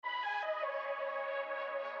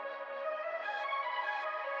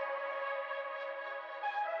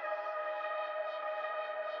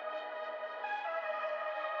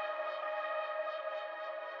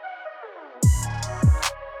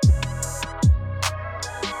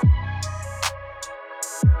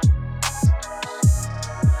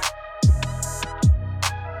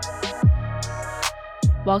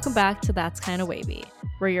Welcome back to That's Kinda Wavy.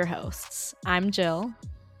 We're your hosts. I'm Jill.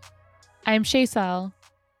 I'm Shaysal.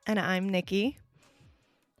 And I'm Nikki.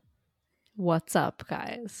 What's up,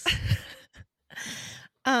 guys?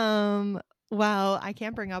 Well, I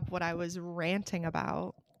can't bring up what I was ranting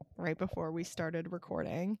about right before we started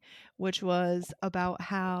recording, which was about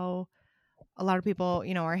how a lot of people,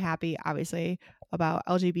 are happy, obviously, about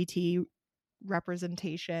LGBT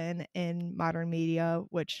representation in modern media,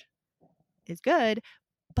 which is good.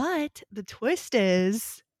 But the twist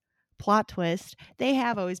is, plot twist, they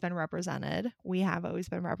have always been represented. We have always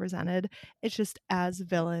been represented. It's just as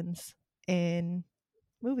villains in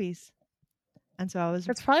movies. And so I was...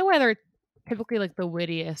 That's probably why they're typically like the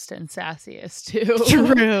wittiest and sassiest too.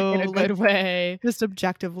 True. In a good way. Just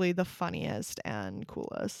objectively the funniest and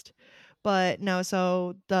coolest. But no,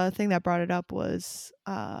 so the thing that brought it up was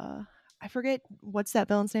I forget, what's that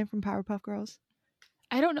villain's name from Powerpuff Girls?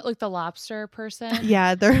 I don't know, like the lobster person.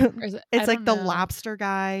 Yeah, it's like the know. lobster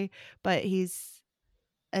guy, but it's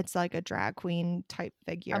like a drag queen type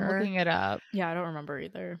figure. I'm looking it up. Yeah, I don't remember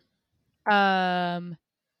either.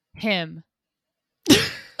 Him.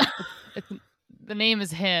 The name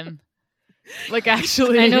is him. Like,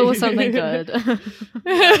 actually, I know it was something good.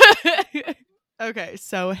 Okay,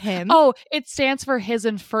 so him. Oh, it stands for His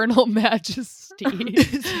Infernal Majesty.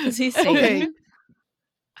 Is he Satan? Okay.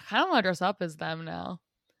 I kind of want to dress up as them now.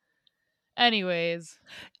 Anyways.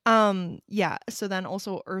 Yeah, so then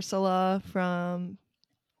also Ursula from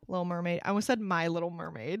Little Mermaid. I almost said My Little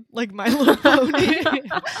Mermaid, like My Little Pony.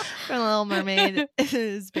 From Little Mermaid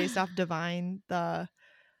is based off Divine, the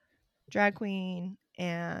drag queen,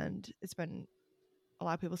 and it's been, a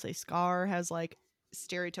lot of people say Scar has like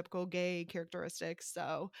stereotypical gay characteristics,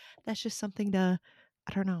 so that's just something to,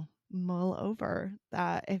 I don't know, mull over.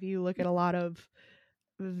 That if you look at a lot of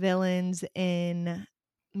villains in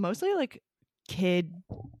mostly like kid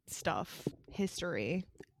stuff history,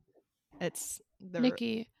 they're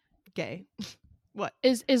Nikki, gay. What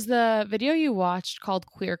is the video you watched called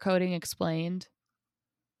Queer Coding Explained?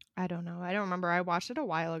 I don't know, I don't remember. I watched it a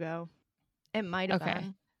while ago. It might have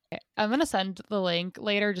been. I'm gonna send the link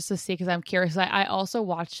later just to see, because I'm curious. I also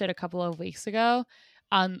watched it a couple of weeks ago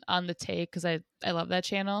on the Take, because I love that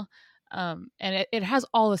channel. And it has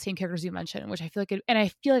all the same characters you mentioned, which I feel like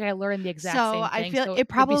I learned the exact same thing. I feel so it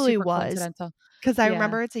probably super was, coincidental. because I Yeah.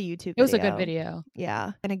 remember it's a YouTube video. It was a good video.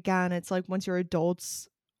 Yeah. And again, it's like once you're adults,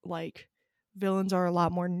 like villains are a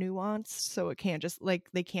lot more nuanced, so it can't just like,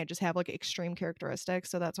 they can't just have like extreme characteristics.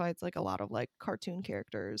 So that's why it's like a lot of like cartoon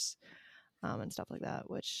characters and stuff like that,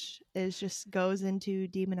 which is just goes into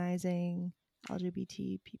demonizing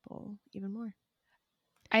LGBT people even more.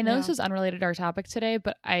 I know Yeah. this is unrelated to our topic today,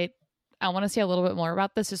 but I want to say a little bit more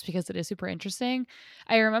about this just because it is super interesting.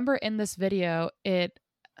 I remember in this video,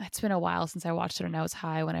 it's been a while since I watched it, and I was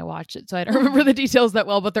high when I watched it, so I don't remember the details that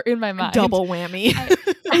well, but they're in my mind. Double whammy.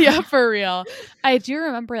 Yeah, for real. I do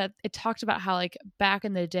remember that it talked about how like back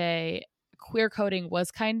in the day, queer coding was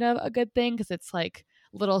kind of a good thing, because it's like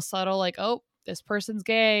little subtle, like, oh, this person's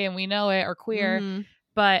gay and we know it, or queer. Mhm.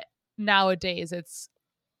 But nowadays it's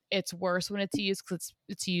worse when it's used, because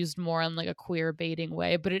it's used more in like a queer baiting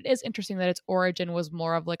way. But it is interesting that its origin was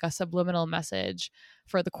more of like a subliminal message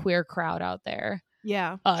for the queer crowd out there.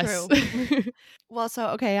 Yeah, Us. true. Well, so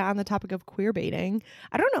okay, on the topic of queer baiting,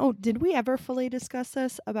 I don't know, did we ever fully discuss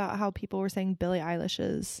this about how people were saying Billie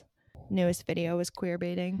Eilish's newest video was queer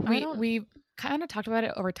baiting? We kind of talked about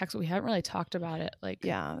it over text, but we haven't really talked about it. Like,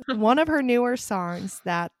 Yeah. One of her newer songs,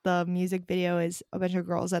 that the music video is a bunch of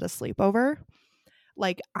girls at a sleepover.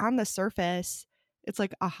 Like, on the surface, it's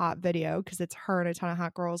like a hot video because it's her and a ton of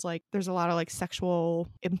hot girls. Like, there's a lot of like sexual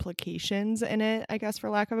implications in it, I guess,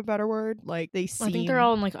 for lack of a better word. Like, they seem... I think they're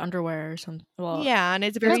all in like underwear or something. Well, yeah, and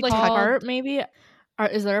it's very there's like touchy. part maybe.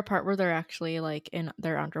 Is there a part where they're actually like in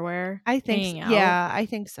their underwear? I think hanging out? Yeah, I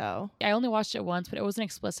think so. I only watched it once, but it wasn't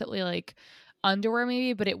explicitly like underwear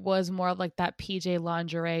maybe, but it was more of like that PJ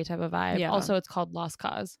lingerie type of vibe. Yeah. Also, it's called Lost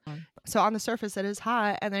Cause. So on the surface, it is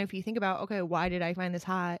hot. And then if you think about, okay, why did I find this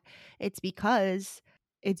hot? It's because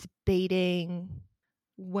it's baiting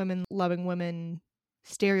women loving women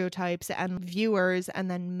stereotypes and viewers, and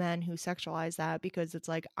then men who sexualize that, because it's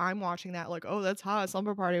like, I'm watching that like, oh, that's hot,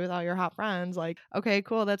 slumber party with all your hot friends, like, okay,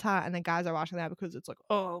 cool, that's hot. And then guys are watching that because it's like,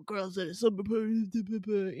 oh, girls at a slumber party,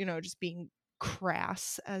 just being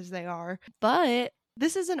crass as they are. But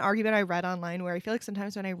this is an argument I read online, where I feel like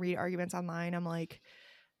sometimes when I read arguments online, I'm like,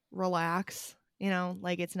 relax,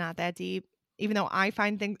 like, it's not that deep. Even though I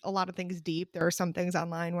find a lot of things deep, there are some things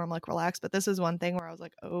online where I'm like, relax. But this is one thing where I was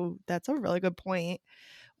like, oh, that's a really good point,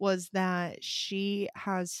 was that she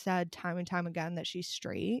has said time and time again that she's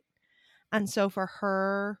straight. And so for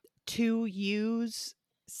her to use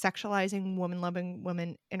sexualizing woman-loving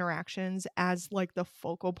women interactions as like the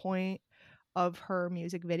focal point of her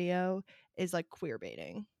music video is like queer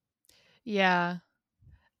baiting. Yeah.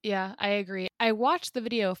 Yeah, I agree. I watched the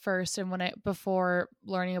video first and before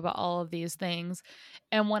learning about all of these things.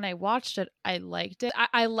 And when I watched it, I liked it.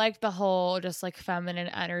 I liked the whole just like feminine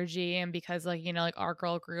energy, and because like, you know, like our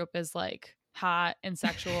girl group is like hot and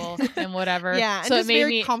sexual and whatever. Yeah, and so just it made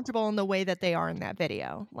very me comfortable in the way that they are in that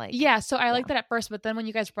video. Like Yeah, so I liked that at first, but then when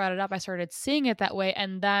you guys brought it up, I started seeing it that way,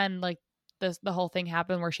 and then like the whole thing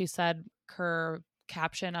happened where she said her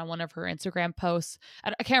caption on one of her Instagram posts.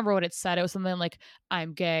 I can't remember what it said. It was something like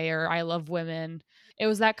 "I'm gay" or "I love women." It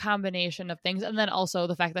was that combination of things, and then also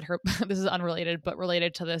the fact that her this is unrelated, but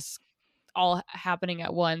related to this all happening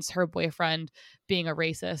at once. Her boyfriend being a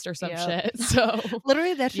racist or some Yep. shit. So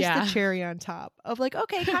literally that's just Yeah. the cherry on top of like,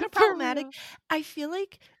 okay, kind of For problematic. real. I feel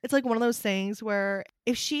like it's like one of those things where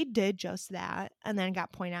if she did just that and then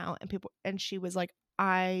got pointed out and she was like,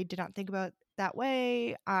 I did not think about that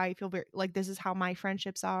way. I feel very like this is how my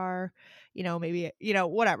friendships are, you know, maybe, you know,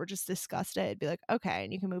 whatever, just discussed it. Be like, okay,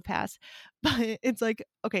 and you can move past. But it's like,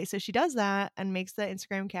 okay, so she does that and makes the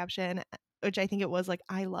Instagram caption, which I think it was like,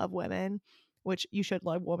 I love women, which you should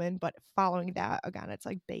love women, but following that, again, it's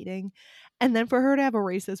like baiting. And then for her to have a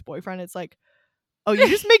racist boyfriend, it's like, oh, you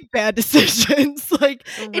just make bad decisions. Like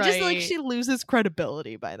it just like Right. she loses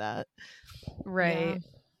credibility by that. Right.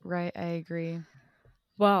 Right. I agree.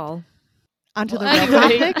 Well, Onto the Well, real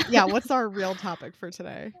anyway. topic. Yeah, what's our real topic for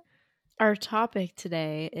today? our topic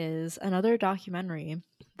today is another documentary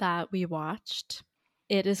that we watched.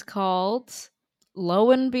 It is called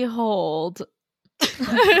Lo and Behold.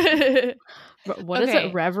 What is Okay.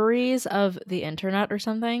 it? Reveries of the Internet or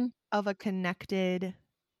something? Of a connected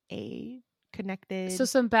So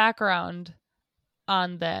some background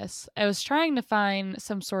on this. I was trying to find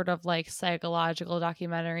some sort of like psychological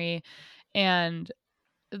documentary, and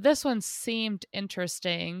this one seemed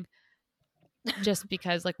interesting just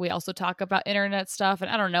because like we also talk about internet stuff,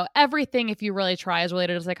 and I don't know, everything if you really try is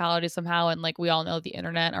related to psychology somehow, and like we all know the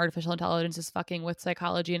internet, artificial intelligence is fucking with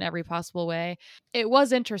psychology in every possible way. It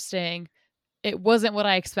was interesting. It wasn't what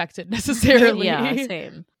I expected necessarily. Yeah,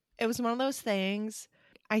 same. It was one of those things.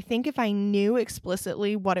 I think if I knew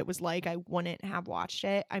explicitly what it was like, I wouldn't have watched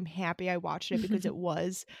it. I'm happy I watched it because it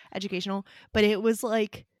was educational, but it was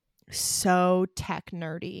like so tech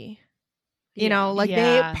nerdy. You know, like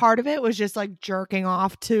Yeah. part of it was just like jerking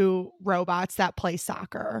off to robots that play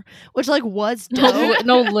soccer, which like was dope.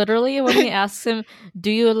 No, literally, when he asks him,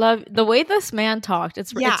 "Do you love the way this man talked?"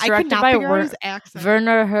 It's Yeah, it's I could directed not by figure out his accent.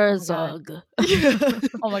 Werner Herzog.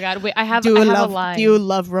 Oh my god, wait, I have Do a you line.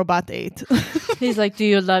 love Robot 8? He's like, "Do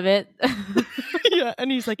you love it?" Yeah,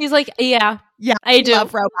 and he's like, He's like, "Yeah, yeah, I do."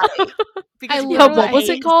 love Robot 8. Because I Yeah, love what was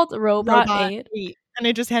it hates called? Robot Robot 8. 8. And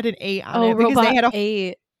it just had an 8 on Oh, it because Robot they had a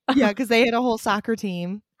 8. yeah, because they had a whole soccer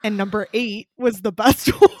team, and number 8 was the best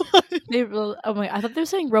one. Oh my! I thought they were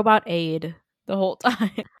saying Robot Aid the whole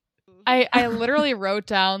time. I literally wrote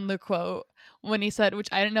down the quote when he said, which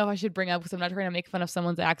I didn't know if I should bring up because I'm not trying to make fun of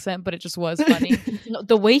someone's accent, but it just was funny. No,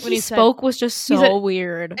 the way When he he said- spoke was just he so said-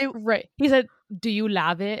 weird. Right. He said, "Do you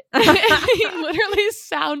love it?" He literally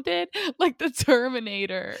sounded like the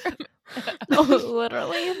Terminator. No,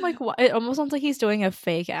 literally, I'm like, what? It almost sounds like he's doing a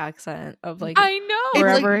fake accent of like I know. It's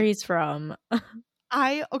wherever like- he's from.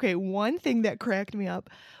 Okay, one thing that cracked me up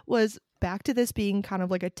was back to this being kind of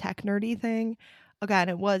like a tech nerdy thing. Again,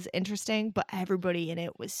 it was interesting, but everybody in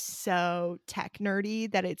it was so tech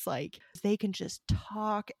nerdy that it's like they can just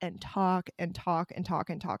talk and talk and talk and talk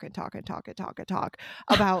and talk and talk and talk and talk and talk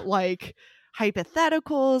about like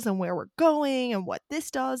hypotheticals and where we're going and what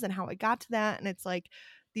this does and how I got to that. And it's like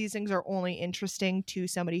these things are only interesting to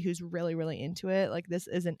somebody who's really, really into it. Like this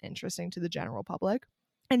isn't interesting to the general public.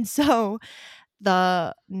 And so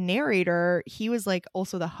the narrator, he was like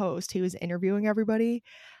also the host. He was interviewing everybody.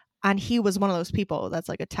 And he was one of those people that's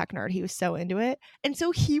like a tech nerd. He was so into it. And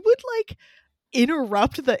so he would like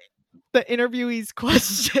interrupt the interviewee's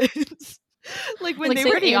questions. Like when Like, they say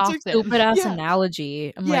were pretty answering. often. Stupid ass Yeah.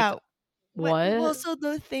 analogy. I'm Yeah. like, what? Well, so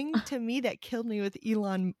the thing to me that killed me with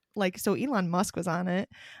Elon, like, so Elon Musk was on it,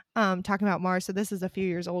 talking about Mars. So this is a few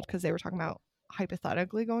years old because they were talking about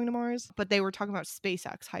hypothetically going to Mars, but they were talking about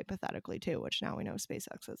SpaceX hypothetically too, which now we know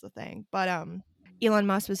SpaceX is a thing. But Elon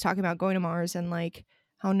Musk was talking about going to Mars and like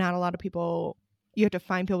how not a lot of people, you have to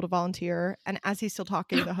find people to volunteer. And as he's still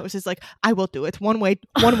talking, the host is like, I will do it. One way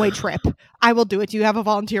trip. I will do it. You have a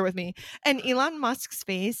volunteer with me. And Elon Musk's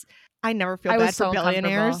face, I never feel I bad was for so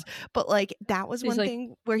billionaires, uncomfortable. but like that was He's one like-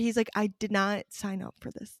 thing where he's like, I did not sign up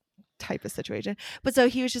for this. type of situation. But so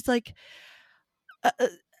he was just like,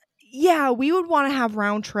 yeah, we would want to have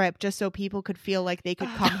round trip just so people could feel like they could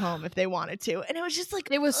come home if they wanted to. And it was just like,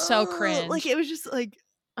 It was so cringe. Like, it was just like,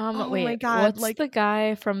 oh wait, my God. what's Like the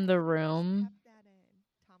guy from The Room?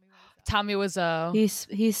 Tommy Wiseau.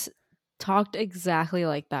 He's talked exactly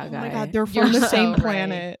like that oh guy. my God, they're You're from the so same right.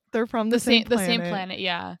 planet. They're from the same planet.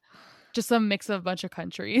 Yeah. Just a mix of a bunch of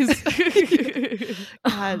countries.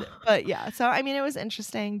 God. But yeah, so I mean, it was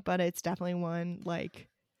interesting, but it's definitely one like,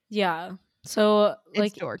 Yeah. So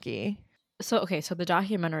like it's dorky. so the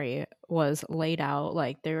documentary was laid out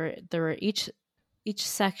like there were each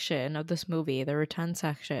section of this movie, there were 10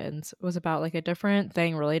 sections, was about like a different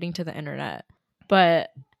thing relating to the internet. But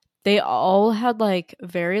they all had like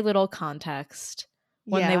very little context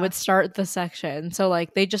when they would start the section. So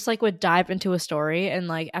like they just like would dive into a story, and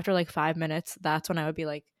like after like 5 minutes, that's when I would be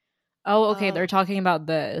like, oh, okay, they're talking about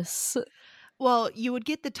this. Well, you would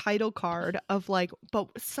get the title card of like, but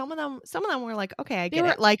some of them were like, okay, I get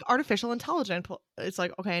were- it. Like artificial intelligence. It's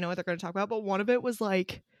like, okay, I know what they're going to talk about. But one of it was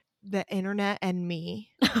like the internet and me.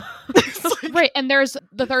 Right, and there's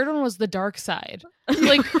the third one was the dark side.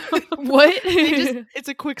 Like, what? It's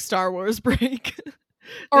a quick Star Wars break.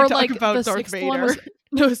 Or talk like about the Darth sixth Vader. one was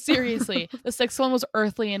no, seriously, the sixth one was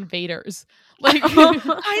earthly invaders. Like,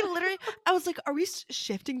 I was like, are we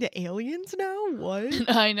shifting to aliens now? What?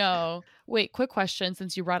 I know. Wait, quick question.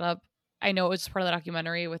 Since you brought up, I know it was part of the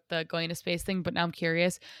documentary with the going to space thing, but now I'm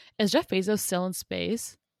curious: is Jeff Bezos still in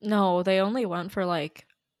space? No, they only went for like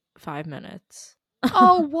 5 minutes.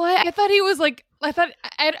 Oh, what? I thought he was like.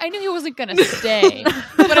 I knew he wasn't gonna stay,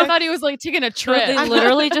 but I thought he was like taking a No, trip. they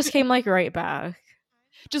literally just came like right back.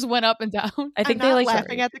 Just went up and down. I think I'm they not like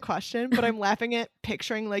laughing at the question, but I'm laughing at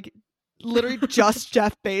picturing like literally just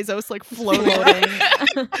Jeff Bezos like floating.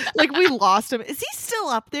 Like we lost him. Is he still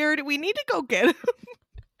up there? Do we need to go get him?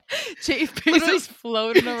 Jeff Bezos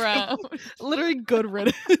floating around. Literally good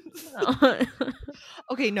riddance.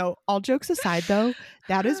 Okay, no, all jokes aside though,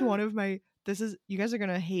 that is one of my you guys are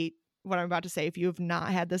gonna hate what I'm about to say. If you have not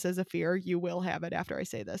had this as a fear, you will have it after I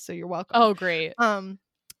say this. So you're welcome. Oh, great.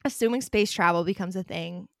 Assuming space travel becomes a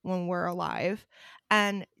thing when we're alive,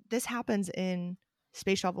 and this happens in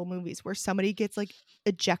space travel movies where somebody gets like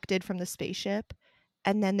ejected from the spaceship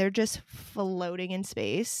and then they're just floating in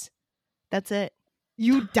space. That's it.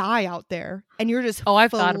 You die out there and you're just I've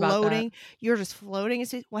thought about that. You're just floating in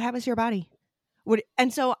space. What happens to your body?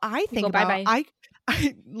 And so I think go, about bye-bye.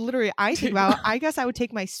 I think about I guess I would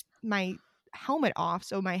take my helmet off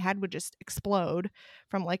so my head would just explode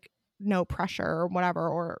from like no pressure or whatever,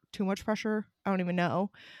 or too much pressure. I don't even know.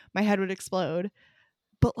 My head would explode.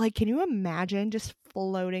 But like, can you imagine just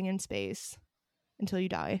floating in space until you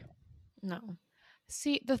die? No.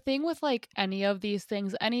 See, the thing with like any of these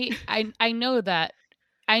things, I know that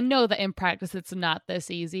in practice it's not this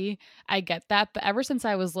easy. I get that, but ever since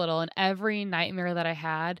I was little and every nightmare that I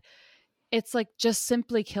had, it's like just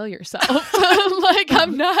simply kill yourself.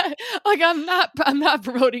 I'm not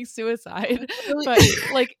promoting suicide, but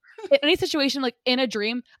like in any situation, like in a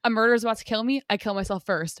dream, a murderer's about to kill me, I kill myself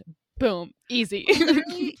first. Boom, easy.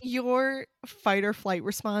 Literally, your fight or flight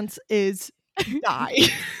response is die.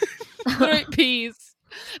 Literally, peace.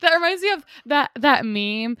 That reminds me of that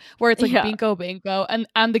meme where it's like bingo bango and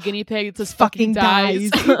I'm the guinea pig. It says fucking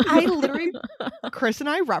dies. I literally, Chris and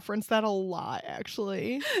I reference that a lot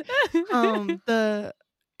actually.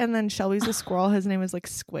 And then Shelby's a squirrel. His name is like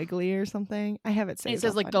Squiggly or something. I have it saved. It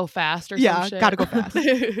says like mine. go fast or some shit. Gotta go fast.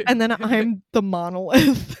 And then I'm the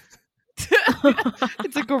monolith.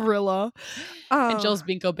 It's a gorilla. And Jill's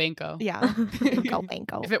bingo bango. Yeah. Bingo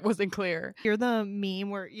bango. If it wasn't clear. You're the meme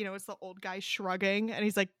where, it's the old guy shrugging and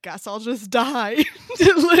he's like, guess I'll just die.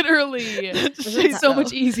 Literally. It's so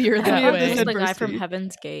much easier I that think way. this is the guy from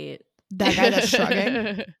Heaven's Gate. That guy that's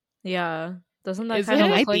shrugging? Yeah. Doesn't that Is kind of it?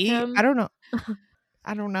 look Might like be. him? I don't know.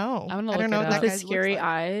 I don't know. I'm gonna I don't look know it what up. that His guy scary looks like.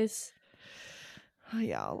 eyes. Oh,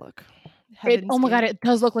 yeah, I'll look. Oh my God, it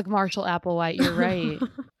does look like Marshall Applewhite. You're right.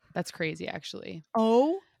 That's crazy, actually.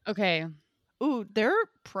 Oh. Okay. Ooh, their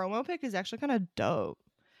promo pic is actually kind of dope.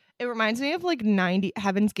 It reminds me of like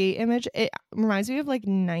Heaven's Gate image. It reminds me of like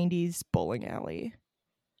 90s bowling alley.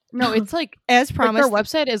 No, it's like As promised. their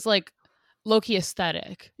website is like low-key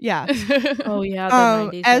aesthetic. Yeah. Oh yeah.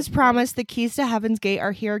 The 90s As website. promised, the keys to Heaven's Gate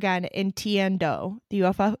are here again in Tiendo, the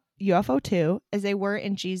UFO 2, as they were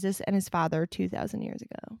in Jesus and His Father 2,000 years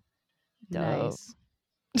ago. Dope.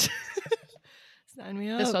 Nice. Sign me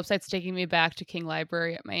up. This website's taking me back to King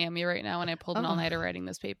Library at Miami right now, and I pulled an all-nighter writing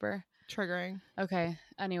this paper. Triggering. Okay.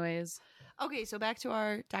 Anyways. Okay, so back to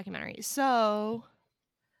our documentary. So,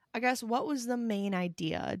 I guess what was the main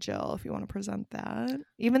idea, Jill, if you want to present that?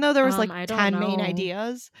 Even though there was like I don't 10 main know.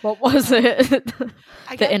 ideas. What was it? The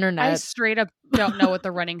I internet. straight up don't know what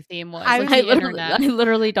the running theme was. I Like, I the literally, internet. I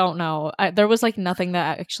literally don't know. There was like nothing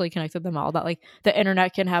that actually connected them all. That like the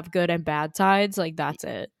internet can have good and bad sides. Like that's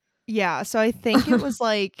it. Yeah, so I think it was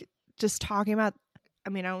like just talking about, I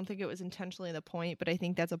mean, I don't think it was intentionally the point, but I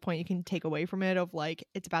think that's a point you can take away from it of like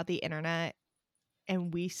it's about the internet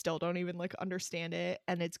and we still don't even like understand it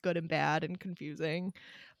and it's good and bad and confusing.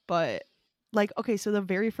 But like, okay, so the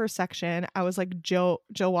very first section, I was like, Jill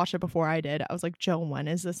watched it before I did. I was like, Jill, when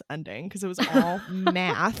is this ending? Because it was all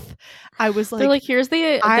math. I was They're like, here's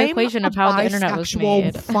the equation of how the internet was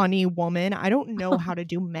made. Funny woman. I don't know how to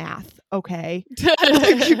do math. Okay,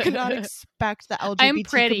 like, you cannot expect the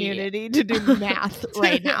LGBT community to do math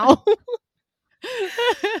right now.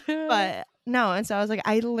 But no, and so I was like,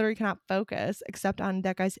 I literally cannot focus except on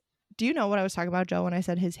that guy's. Do you know what I was talking about, Joe, when I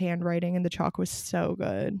said his handwriting and the chalk was so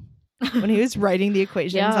good? When he was writing the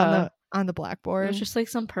equations on the blackboard. It was just like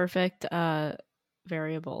some perfect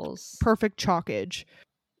variables. Perfect chalkage.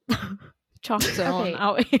 Chalk zone Okay.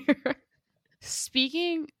 out here.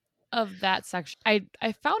 Speaking of that section,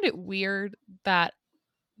 I found it weird that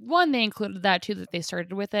one, they included that too, that they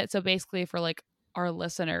started with it. So basically for like our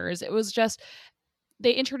listeners, it was just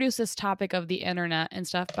they introduced this topic of the internet and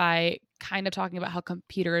stuff by kind of talking about how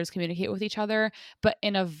computers communicate with each other, but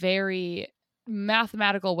in a very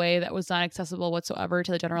mathematical way that was not accessible whatsoever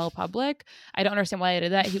to the general public. I don't understand why they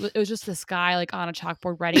did that. It was just this guy like on a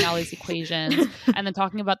chalkboard writing all these equations and then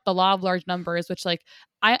talking about the law of large numbers, which like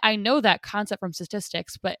I know that concept from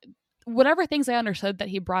statistics, but whatever things I understood that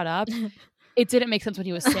he brought up, it didn't make sense when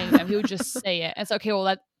he was saying them. He would just say it. And it's okay,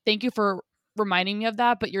 well, thank you for reminding me of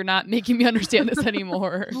that, but you're not making me understand this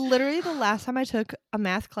anymore. Literally the last time I took a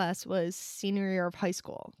math class was senior year of high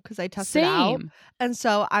school because I tested out. And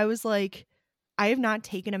so I was like, I have not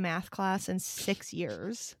taken a math class in 6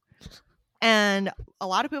 years. And a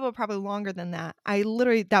lot of people probably longer than that.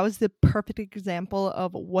 That was the perfect example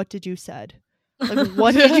of what did you said? Like,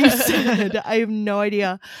 what did you said? I have no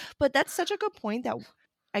idea. But that's such a good point that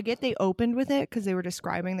I get they opened with it because they were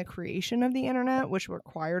describing the creation of the internet, which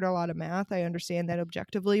required a lot of math. I understand that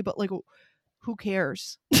objectively, but like, who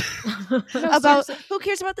cares who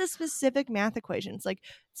cares about the specific math equations? Like,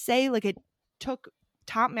 say like it took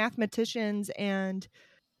top mathematicians and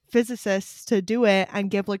physicists to do it and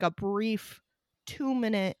give like a brief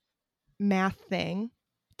 2-minute math thing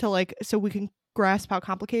to like so we can grasp how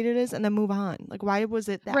complicated it is and then move on. Like, why was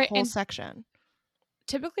it that whole section?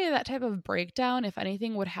 Typically that type of breakdown, if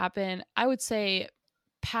anything, would happen, I would say,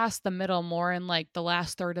 past the middle, more in like the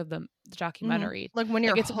last third of the documentary. Like when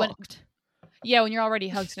you're hooked. When you're already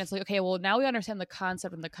hooked and it's like, okay, well, now we understand the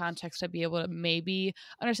concept and the context to be able to maybe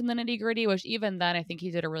understand the nitty gritty, which even then I think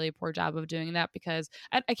he did a really poor job of doing that because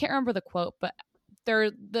I can't remember the quote, but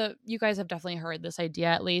you guys have definitely heard this idea,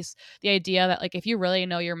 at least the idea that like if you really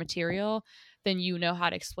know your material, then you know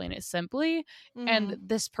how to explain it simply. Mm-hmm. And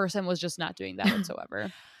this person was just not doing that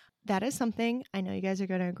whatsoever. That is something I know you guys are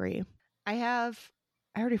going to agree. I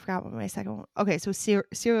already forgot what my second one. Okay, so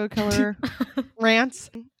serial killer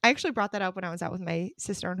rants. I actually brought that up when I was out with my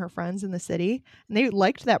sister and her friends in the city, and they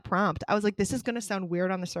liked that prompt. I was like, this is going to sound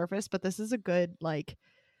weird on the surface, but this is a good, like,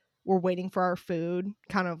 we're waiting for our food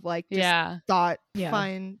kind of like thought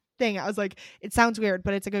fun thing. I was like, it sounds weird,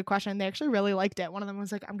 but it's a good question. They actually really liked it. One of them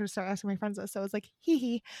was like, I'm going to start asking my friends this. So I was like, hee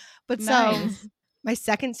hee. But nice. So my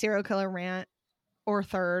second serial killer rant, or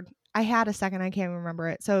third, I had a second, I can't remember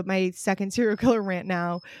it. So my second serial killer rant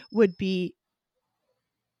now would be,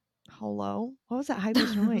 hello? What was that high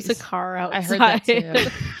pitched noise? It's a car outside. I heard that too.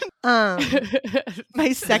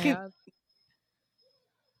 My second.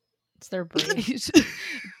 It's their brakes.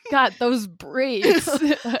 God, those brakes.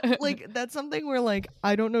 Like, that's something where, like,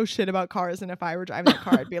 I don't know shit about cars, and if I were driving that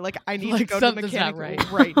car, I'd be like, I need to go to the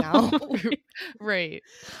mechanic right now. Right.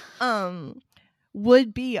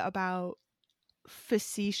 Would be about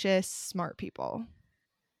facetious smart people.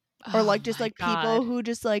 Or like just like God. People who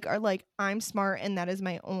just like are like, I'm smart and that is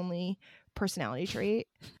my only personality trait.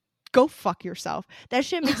 Go fuck yourself. That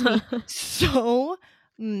shit makes me so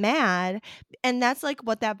mad. And that's like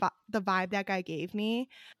what the vibe that guy gave me.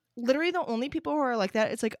 Literally the only people who are like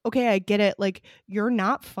that, it's like, okay, I get it. Like, you're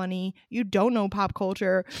not funny. You don't know pop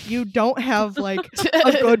culture. You don't have like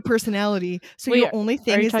a good personality. So your only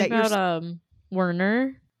thing is that you're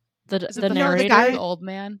Werner, the narrator, the guy, the old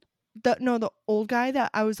man. The old guy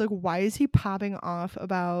that I was like, why is he popping off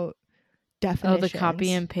about definitions? Oh, the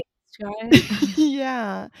copy and paste guy.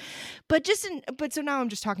 Yeah, but so now I'm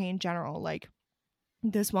just talking in general. Like,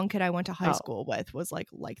 this one kid I went to high school with was like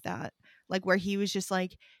that, like where he was just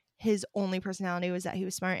like, his only personality was that he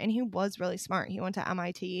was smart, and he was really smart. He went to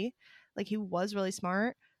MIT. Like, he was really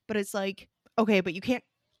smart, but it's like, okay, but you can't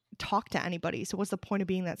talk to anybody. So what's the point of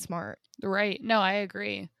being that smart? Right. No, I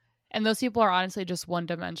agree. And those people are honestly just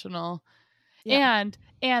one-dimensional. Yeah.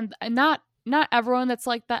 And not everyone that's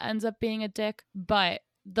like that ends up being a dick, but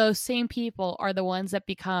those same people are the ones that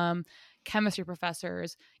become chemistry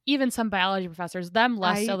professors, even some biology professors, them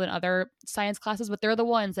less so than other science classes, but they're the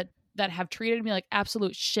ones that have treated me like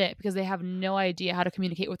absolute shit because they have no idea how to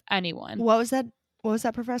communicate with anyone. What was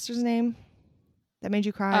that professor's name that made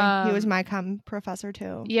you cry? He was my chem professor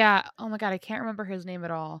too. Yeah. Oh my God, I can't remember his name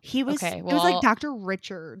at all. He was okay. It was like Dr.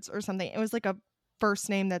 Richards or something. It was like a first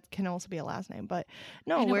name that can also be a last name, but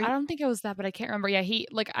no, I don't think it was that, but I can't remember. Yeah, he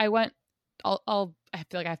like I went. I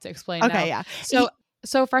feel like I have to explain. Okay, now. yeah.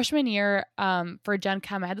 So freshman year, for Gen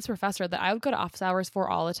Chem, I had this professor that I would go to office hours for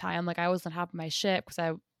all the time. Like I was on top of my shit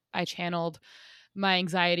because I channeled my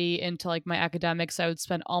anxiety into like my academics. So I would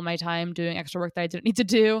spend all my time doing extra work that I didn't need to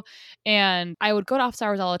do. And I would go to office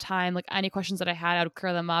hours all the time. Like any questions that I had, I would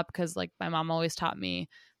clear them up because like my mom always taught me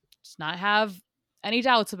just not have any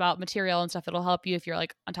doubts about material and stuff. It'll help you if you're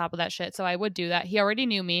like on top of that shit. So I would do that. He already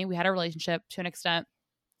knew me. We had a relationship to an extent.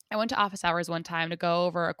 I went to office hours one time to go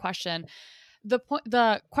over a question.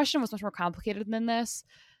 The question was much more complicated than this,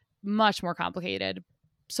 much more complicated.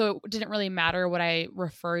 So it didn't really matter what I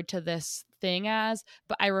referred to this thing as,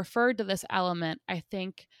 but I referred to this element, I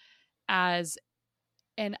think, as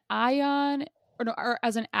an ion or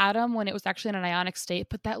as an atom when it was actually in an ionic state,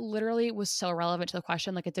 but that literally was so relevant to the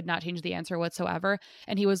question. Like it did not change the answer whatsoever.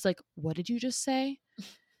 And he was like, "What did you just say?"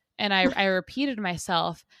 And I repeated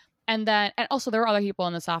myself. And also there were other people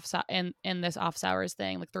in this office hours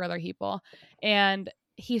thing. Like there were other people. And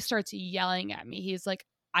he starts yelling at me. He's like,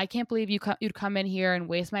 "I can't believe you'd come in here and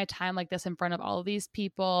waste my time like this in front of all of these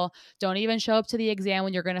people. Don't even show up to the exam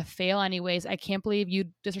when you're going to fail anyways. I can't believe you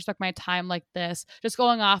disrespect my time like this." Just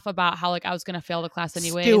going off about how like I was going to fail the class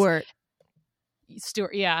anyways.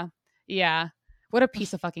 Stuart. Yeah. Yeah. What a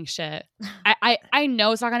piece of fucking shit. I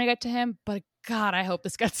know it's not going to get to him, but God, I hope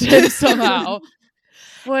this gets to him somehow.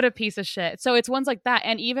 What a piece of shit. So it's ones like that.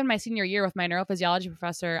 And even my senior year with my neurophysiology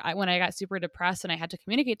professor, when I got super depressed and I had to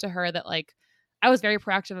communicate to her that like I was very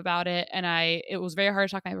proactive about it, and it was very hard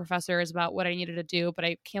to talk to my professors about what I needed to do, but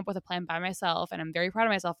I came up with a plan by myself, and I'm very proud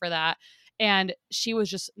of myself for that. And she was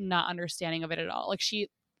just not understanding of it at all. Like she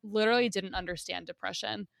literally didn't understand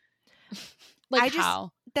depression. Like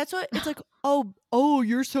how? That's what it's like. Oh,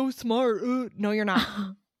 you're so smart. No, you're not.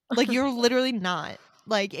 Like you're literally not.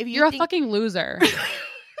 Like if you're a fucking loser.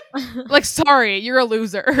 Like, sorry, you're a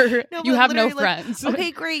loser. No, you have no friends. Like,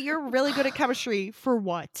 okay, great. You're really good at chemistry. For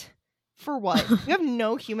what? For what? You have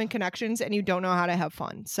no human connections and you don't know how to have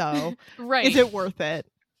fun. So, right. Is it worth it?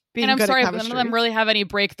 And I'm sorry, but none of them really have any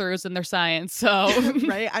breakthroughs in their science. So,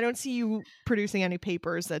 right. I don't see you producing any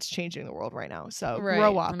papers that's changing the world right now. So,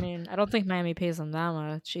 grow up. I mean, I don't think Miami pays them that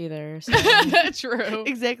much either. So. True.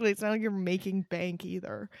 Exactly. It's not like you're making bank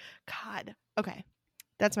either. God. Okay.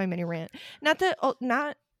 That's my mini rant. Not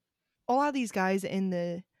a lot of these guys in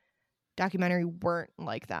the documentary weren't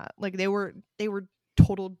like that. Like they were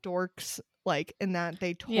total dorks, like in that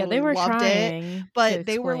they totally loved it, but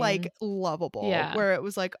they were like lovable. Yeah. Where it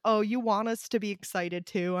was like, oh, you want us to be excited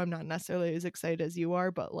too. I'm not necessarily as excited as you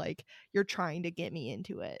are, but like you're trying to get me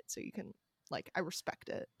into it, so you can like I respect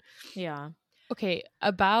it. Yeah. Okay,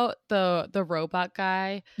 about the robot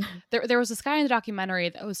guy, there was this guy in the documentary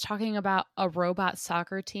that was talking about a robot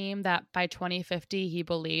soccer team that by 2050 he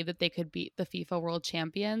believed that they could beat the FIFA World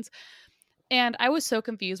Champions. And I was so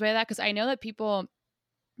confused by that because I know that people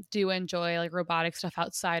do enjoy like robotic stuff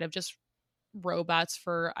outside of just robots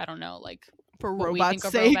for, I don't know, like for what robots' we think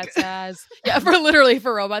of sake. Robots as. Yeah,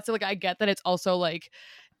 for robots. So, like I get that it's also like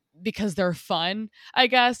because they're fun, I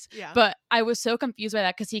guess. Yeah. But I was so confused by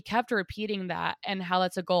that because he kept repeating that and how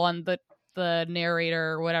that's a goal. And the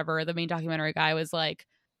narrator or whatever, the main documentary guy was like,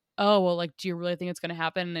 "Oh, well, like, do you really think it's going to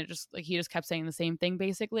happen?" And it just like he just kept saying the same thing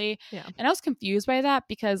basically. Yeah. And I was confused by that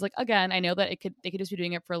because like again, I know that they could just be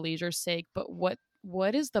doing it for leisure's sake, but what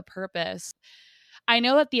is the purpose? I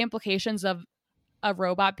know that the implications of a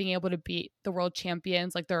robot being able to beat the world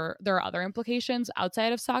champions, like there are other implications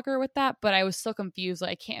outside of soccer with that, but I was still confused.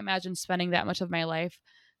 Like I can't imagine spending that much of my life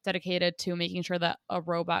dedicated to making sure that a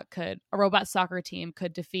robot soccer team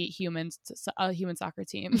could defeat a human soccer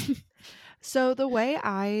team. So the way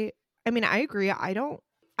I agree.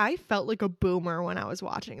 I felt like a boomer when I was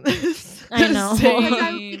watching this. I know.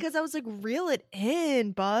 because I was like, reel it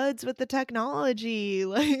in, buds, with the technology.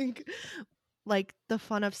 Like the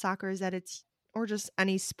fun of soccer is that it's, or just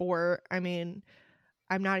any sport. I mean,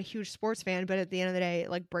 I'm not a huge sports fan, but at the end of the day,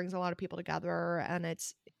 it like brings a lot of people together, and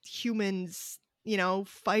it's humans, you know,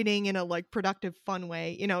 fighting in a like productive, fun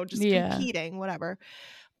way, you know, just Yeah. competing, whatever.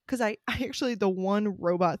 Because I actually, the one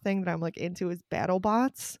robot thing that I'm like into is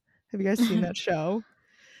BattleBots. Have you guys seen that show?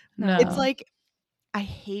 No. It's like, I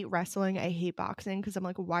hate wrestling. I hate boxing because I'm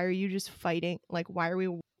like, why are you just fighting? Like, why are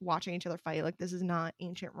we watching each other fight? Like, this is not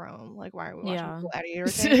ancient Rome. Like, why are we watching Yeah. gladiator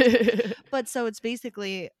things? But so it's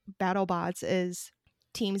basically BattleBots is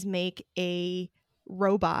teams make a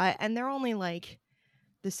robot, and they're only like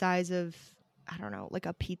the size of, I don't know, like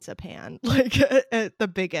a pizza pan, like at the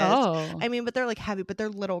biggest. Oh. I mean, but they're like heavy, but they're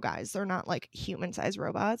little guys. They're not like human sized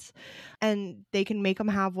robots. And they can make them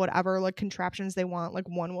have whatever like contraptions they want. Like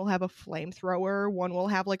one will have a flamethrower, one will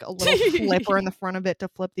have like a little flipper in the front of it to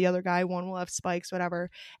flip the other guy, one will have spikes, whatever.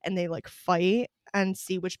 And they like fight and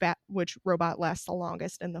see which robot lasts the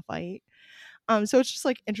longest in the fight. So it's just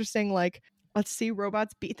like interesting, like, let's see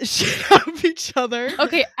robots beat the shit out of each other.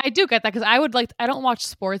 Okay, I do get that because I don't watch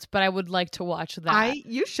sports, but I would like to watch that.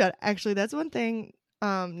 You should actually. That's one thing.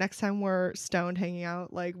 Next time we're stoned hanging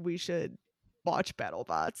out, like we should watch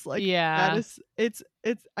BattleBots. Like, Yeah. that is it's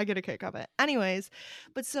I get a kick of it. Anyways,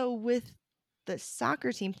 but so with the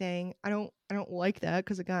soccer team thing, I don't like that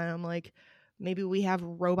because again, I'm like, maybe we have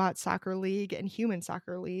robot soccer league and human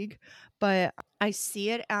soccer league, but I see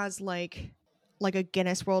it as like a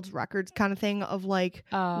Guinness World Records kind of thing of like,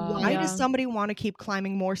 why yeah. does somebody want to keep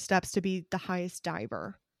climbing more steps to be the highest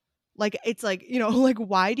diver? Like, it's like, you know, like,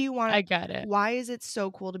 why do you want I to, get it. why is it so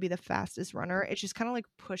cool to be the fastest runner? It's just kind of like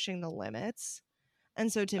pushing the limits.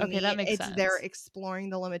 And so to Okay, me, that makes it's sense. they're exploring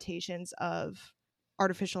the limitations of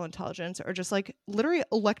artificial intelligence or just like literally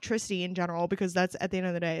electricity in general, because that's, at the end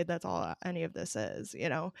of the day, that's all any of this is, you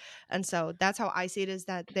know? And so that's how I see it, is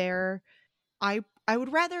that I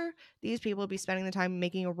would rather these people be spending the time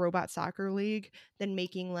making a robot soccer league than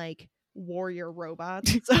making like warrior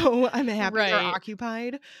robots. So I'm happy they're Right.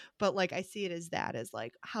 occupied, but like I see it as that, as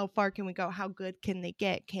like, how far can we go? How good can they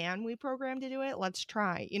get? Can we program to do it? Let's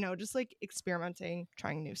try, you know, just like experimenting,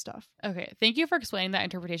 trying new stuff. Okay, thank you for explaining that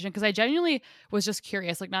interpretation because I genuinely was just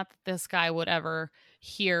curious. Like, not that this guy would ever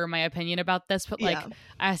hear my opinion about this, but like, Yeah.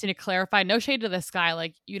 I asked him to clarify. No shade to this guy.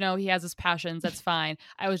 Like, you know, he has his passions. That's fine.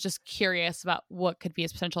 I was just curious about what could be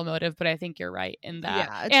his potential motive, but I think you're right in that.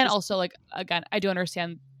 Yeah, it's And just- also, like, again, I do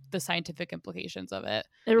understand the scientific implications of it.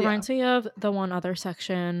 It Yeah. reminds me of the one other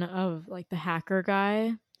section of like the hacker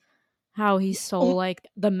guy, how he stole like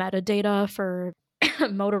the metadata for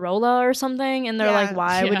Motorola or something, and they're Yeah, like,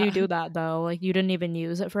 why would yeah. you do that though? Like, you didn't even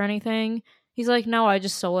use it for anything. He's like, no, I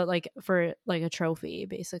just stole it like for like a trophy,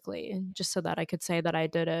 basically, just so that I could say that I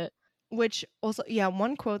did it. Which also, yeah,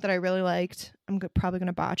 one quote that I really liked, I'm probably going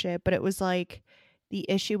to botch it, but it was like, the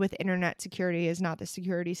issue with internet security is not the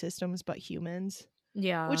security systems, but humans.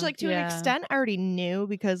 Yeah. Which, like, to an Yeah. extent, I already knew,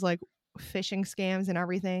 because, like, phishing scams and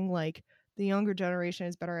everything, like, the younger generation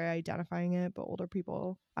is better at identifying it, but older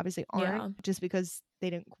people obviously aren't, Yeah. just because they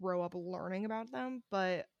didn't grow up learning about them.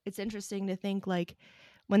 But it's interesting to think, like,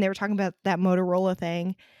 when they were talking about that Motorola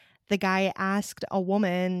thing, the guy asked a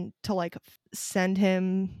woman to, like, send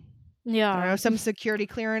him, I don't Yeah. know, some security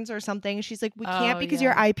clearance or something. She's like, we can't Oh, because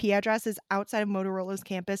your IP address is outside of Motorola's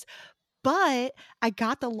campus. But I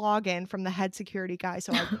got the login from the head security guy,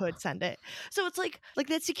 so I could send it. So it's like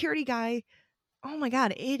that security guy, oh my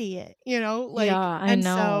God, idiot, you know? Like, Yeah, I and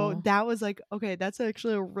know. so that was like, okay, that's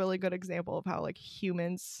actually a really good example of how like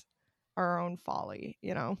humans are our own folly,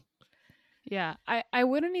 you know? Yeah, I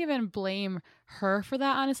wouldn't even blame her for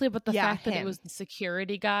that, honestly, but the Yeah, fact that it him. was the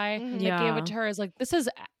security guy Mhm. that gave Yeah. it to her is like, this is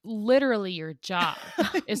literally your job,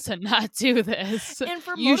 is to not do this. And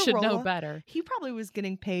for You should know Motorola, better. he probably was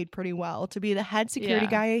getting paid pretty well to be the head security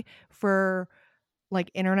Yeah. guy for like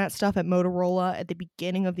internet stuff at Motorola at the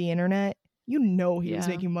beginning of the internet. You know he was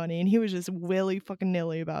Yeah. making money, and he was just willy fucking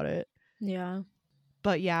nilly about it. Yeah.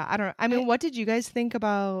 But yeah, I don't know. I mean, what did you guys think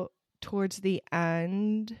about towards the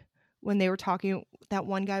end when they were talking? That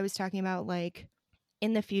one guy was talking about like,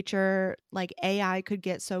 in the future, like AI could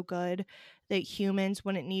get so good that humans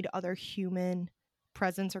wouldn't need other human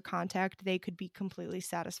presence or contact. They could be completely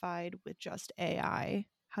satisfied with just AI.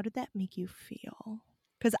 How did that make you feel?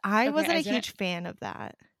 Because I Okay, wasn't I a didn't- huge fan of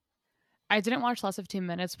that. I didn't watch last 15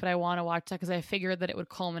 minutes, but I want to watch that because I figured that it would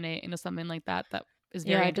culminate into something like that. That is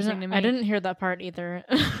very Yeah, interesting to me. I didn't hear that part either.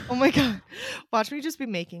 Oh my God. Watch me just be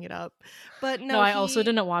making it up. But no, no, I also he-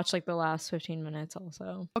 didn't watch like the last 15 minutes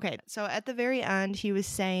also. Okay, so at the very end, he was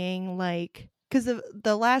saying like, because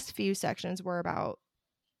the last few sections were about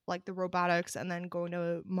like the robotics and then going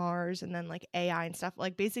to Mars and then like AI and stuff,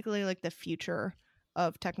 like basically like the future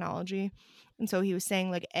of technology. And so he was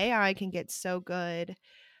saying like AI can get so good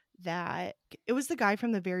that it was the guy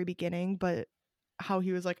from the very beginning, but how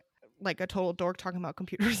he was like a total dork talking about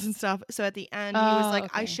computers and stuff. So at the end he was like,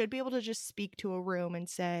 I should be able to just speak to a room and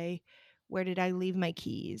say, where did I leave my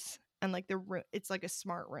keys? And like the room, it's like a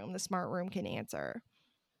smart room. The smart room can answer,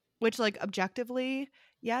 which like objectively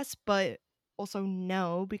yes, but also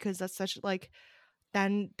no, because that's such like,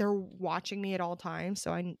 then they're watching me at all times,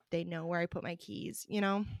 so they know where I put my keys, you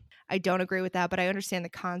know. I don't agree with that, but I understand the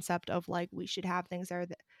concept of like we should have things that are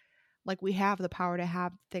like we have the power to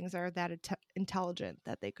have things that are that intelligent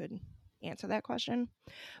that they could answer that question.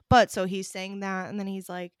 But so he's saying that, and then he's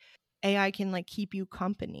like, AI can like keep you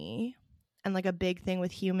company, and like a big thing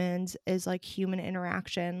with humans is like human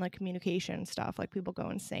interaction, like communication stuff. Like people go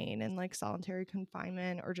insane in like solitary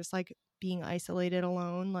confinement or just like being isolated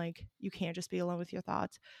alone. Like you can't just be alone with your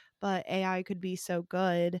thoughts. But AI could be so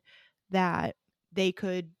good that they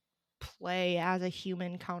could play as a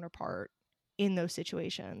human counterpart in those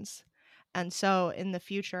situations. And so in the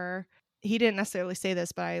future, he didn't necessarily say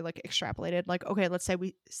this, but I like extrapolated like, okay, let's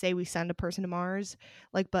say we send a person to Mars,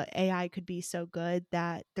 like, but AI could be so good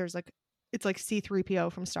that there's like, it's like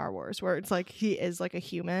C-3PO from Star Wars, where it's like he is like a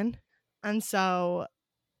human. And so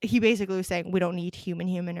he basically was saying we don't need human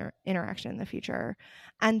interaction in the future.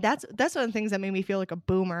 And that's one of the things that made me feel like a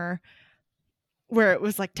boomer, where it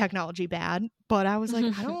was like technology bad. But I was like,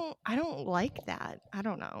 I don't like that. I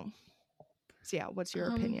don't know. So yeah, what's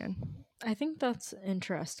your opinion? I think that's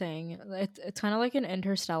interesting. It's kind of like in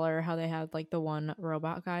Interstellar, how they had like the one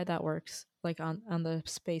robot guy that works like on the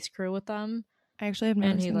space crew with them. I actually have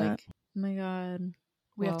never seen that. Oh my god,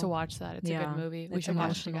 we have to watch that. It's a good movie. We should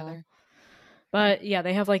watch it together. But yeah,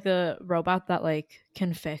 they have like the robot that like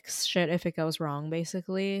can fix shit if it goes wrong,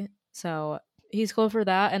 basically. So he's cool for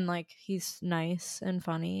that, and like he's nice and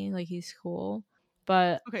funny, like he's cool.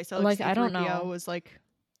 But okay, so like I don't know, was like,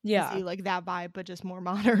 yeah, like that vibe, but just more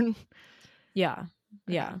modern. Yeah,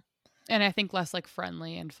 Okay. yeah. And I think less like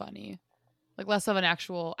friendly and funny, like less of an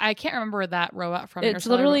actual. I can't remember that robot from. It's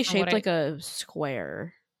literally shaped like a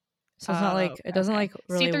square, so it's not like it doesn't like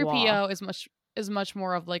really C-3PO is much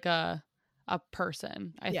more of like a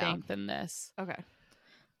person, I think, than this. Okay.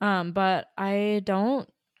 But I don't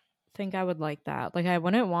think I would like that. Like I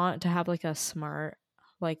wouldn't want to have like a smart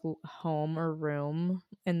like home or room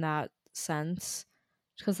in that sense,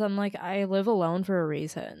 because I'm like I live alone for a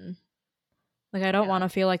reason. Like I don't want to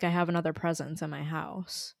feel like I have another presence in my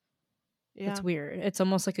house. Yeah. It's weird. It's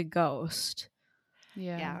almost like a ghost.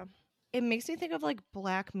 Yeah. It makes me think of like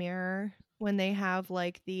Black Mirror when they have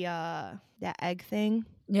like the that egg thing.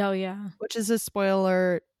 Oh yeah. Which is a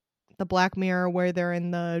spoiler, the Black Mirror where they're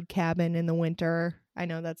in the cabin in the winter. I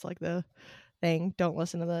know that's like the thing. Don't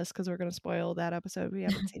listen to this because we're gonna spoil that episode if we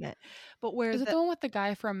haven't seen it. But where is it the one with the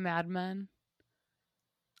guy from Mad Men?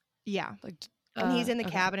 Yeah. Like and he's in the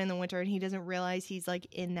cabin in the winter and he doesn't realize he's like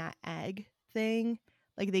in that egg thing.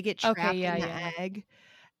 Like they get trapped in the egg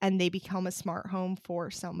and they become a smart home for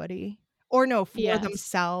somebody. Or no, for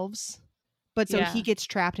themselves. But so he gets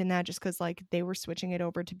trapped in that just because like they were switching it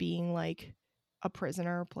over to being like a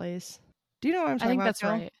prisoner place. Do you know what I'm talking about? I think that's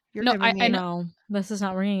right. No, I know. This is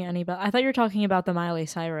not ringing any bell. I thought you were talking about the Miley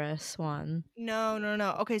Cyrus one.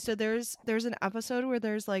 No. Okay, so there's an episode where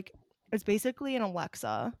there's like, it's basically an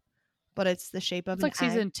Alexa, but it's the shape of an egg. It's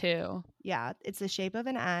like season 2. Yeah, it's the shape of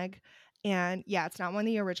an egg. And yeah, it's not one of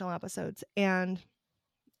the original episodes. And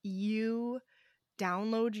you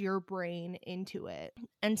download your brain into it.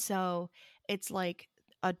 And so it's like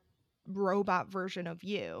a robot version of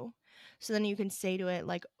you. So then you can say to it,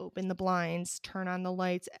 like, open the blinds, turn on the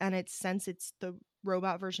lights. And since it's the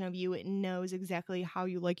robot version of you, it knows exactly how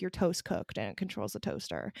you like your toast cooked and it controls the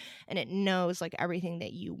toaster. And it knows like everything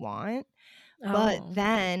that you want. Oh. But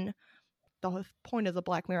then the point of the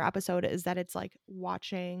Black Mirror episode is that it's like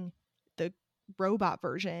watching the robot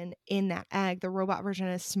version in that egg. The robot version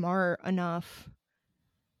is smart enough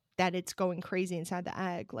that it's going crazy inside the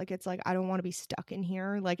egg. Like it's like, I don't want to be stuck in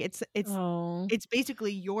here. Like it's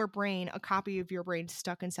basically your brain, a copy of your brain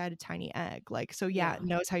stuck inside a tiny egg. Like, so yeah, it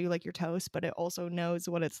knows how you like your toast, but it also knows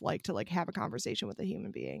what it's like to like have a conversation with a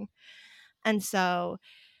human being. And so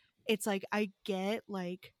it's like, I get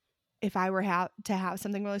like, if I were to have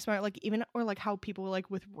something really smart, like even, or like how people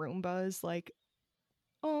like with Roombas, like,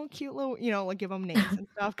 oh, cute little, you know, like give them names and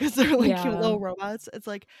stuff because they're like cute little robots. It's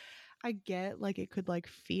like, I get like it could like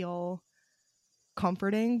feel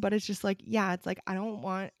comforting, but it's just like, yeah, it's like I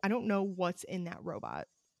don't know what's in that robot.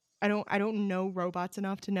 I don't know robots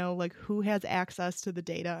enough to know like who has access to the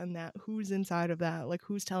data and that who's inside of that, like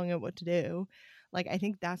who's telling it what to do. Like I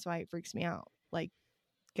think that's why it freaks me out. Like,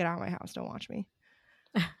 get out of my house, don't watch me.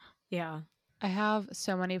 Yeah. I have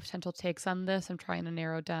so many potential takes on this. I'm trying to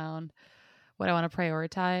narrow down what I want to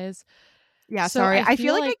prioritize. Yeah, So sorry. I I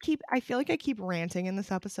feel feel like like I feel like I keep ranting in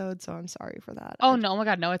this episode, so I'm sorry for that. oh no, oh my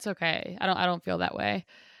god, no, it's okay. I don't feel that way.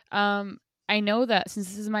 Um I know that since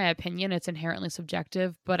this is my opinion, it's inherently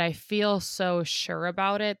subjective, but I feel so sure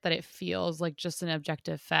about it that it feels like just an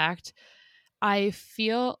objective fact. I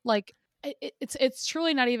feel like it's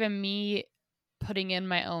truly not even me putting in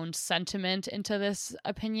my own sentiment into this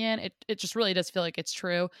opinion. It just really does feel like it's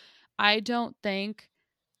true. I don't think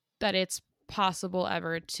that it's possible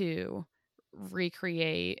ever to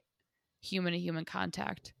recreate human to human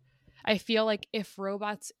contact. I feel like if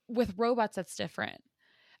with robots that's different.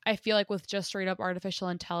 I feel like with just straight up artificial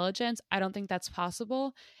intelligence, I don't think that's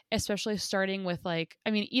possible, especially starting with like, I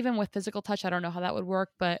mean, even with physical touch, I don't know how that would work,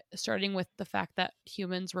 but starting with the fact that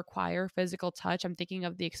humans require physical touch. I'm thinking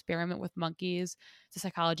of the experiment with monkeys, the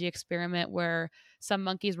psychology experiment where some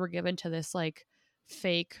monkeys were given to this like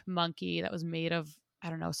fake monkey that was made of, I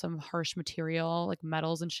don't know, some harsh material like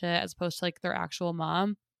metals and shit, as opposed to like their actual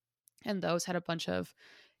mom. And those had a bunch of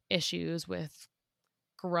issues with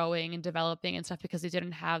growing and developing and stuff because they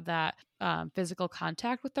didn't have that physical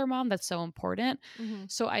contact with their mom that's so important.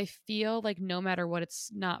 Mhm. So I feel like no matter what,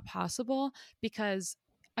 it's not possible because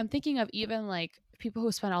I'm thinking of even like people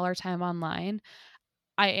who spend all their time online.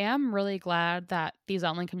 I am really glad that these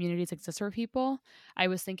online communities exist for people. I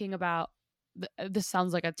was thinking about this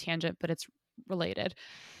sounds like a tangent, but it's related.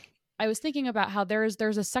 I was thinking about how there's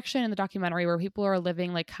a section in the documentary where people are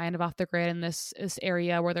living like kind of off the grid in this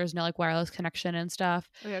area where there's no like wireless connection and stuff.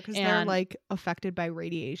 Oh yeah, because they're And like affected by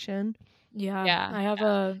radiation. Yeah. yeah.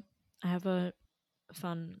 I have a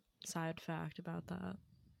fun side fact about that.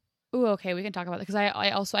 Ooh, okay, we can talk about it because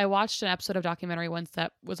I watched an episode of documentary once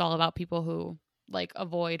that was all about people who like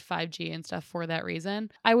avoid 5G and stuff for that reason.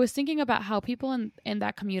 I was thinking about how people in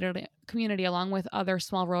that community along with other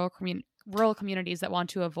small rural communities that want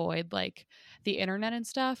to avoid like the internet and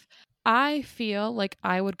stuff. I feel like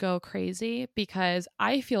I would go crazy because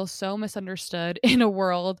I feel so misunderstood in a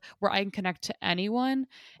world where I can connect to anyone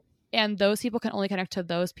and those people can only connect to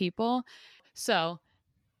those people. So,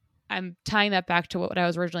 I'm tying that back to what I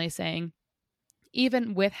was originally saying.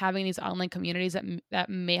 Even with having these online communities that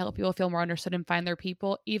may help people feel more understood and find their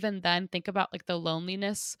people, even then, think about like the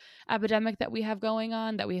loneliness epidemic that we have going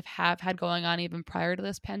on, that we have had going on even prior to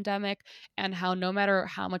this pandemic, and how no matter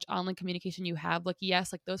how much online communication you have, like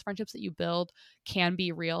yes, like those friendships that you build can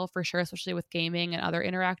be real for sure, especially with gaming and other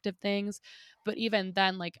interactive things. But even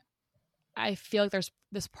then, like I feel like there's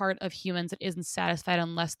this part of humans that isn't satisfied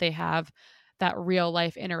unless they have that real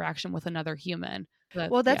life interaction with another human.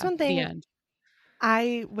 But Well, that's yeah, one the thing end.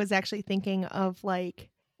 I was actually thinking of,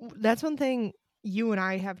 like, that's one thing you and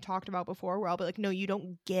I have talked about before where I'll be like, no, you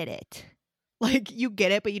don't get it. Like, you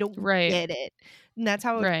get it, but you don't Right. get it. And that's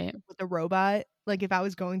how it Right. was with the robot. Like, if I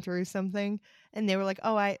was going through something and they were like,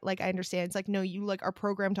 oh, I understand. It's like, no, you like are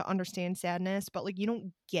programmed to understand sadness, but like you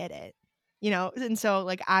don't get it, you know? And so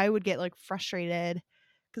like I would get like frustrated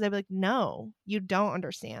because I'd be like, no, you don't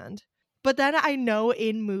understand. But then I know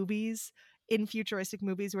in movies, in futuristic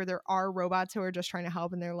movies where there are robots who are just trying to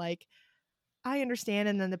help and they're like, I understand.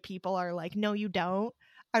 And then the people are like, no, you don't.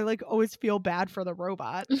 I like always feel bad for the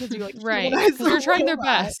robot because you like Right. humanize Because the they're trying their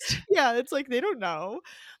robot. best. Yeah, it's like they don't know.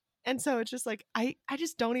 And so it's just like I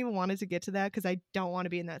just don't even want it to get to that because I don't want to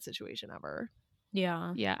be in that situation ever.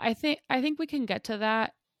 Yeah. Yeah. I think we can get to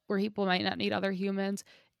that where people might not need other humans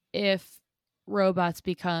if robots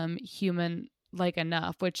become human like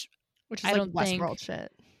enough, which Which is I like don't Westworld think.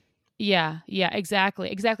 shit. Yeah, exactly.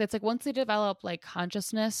 It's like once they develop like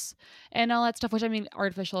consciousness and all that stuff, which I mean,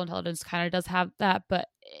 artificial intelligence kind of does have that, but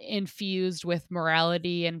infused with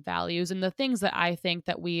morality and values and the things that I think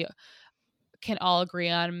that we can all agree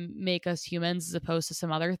on make us humans as opposed to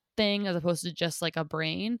some other thing, as opposed to just like a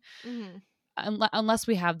brain. Mm-hmm. Unless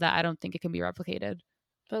we have that, I don't think it can be replicated.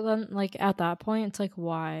 But then, like, at that point, it's like,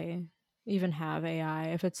 why even have AI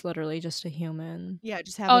if it's literally just a human? Yeah,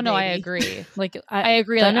 just have Oh a no, I baby. agree. Like, I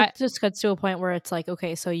agree. Then Like, it just gets to a point where it's like,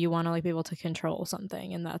 okay, so you want to like be able to control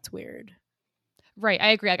something, and that's weird. right, I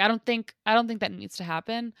agree. Like, I don't think that needs to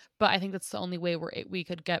happen, but I think that's the only way we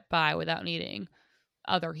could get by without needing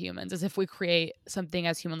other humans is if we create something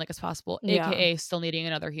as human like as possible, Yeah. aka still needing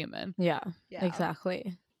another human. Yeah, Yeah.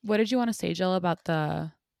 exactly. What did you want to say, Jill, about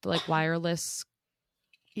the like wireless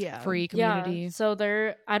Yeah. free community? Yeah. So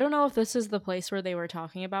there, I don't know if this is the place where they were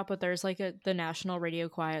talking about, but there's like the National Radio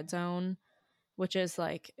Quiet Zone, which is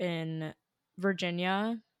like in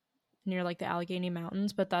Virginia near like the Allegheny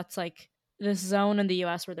Mountains, but that's like this zone in the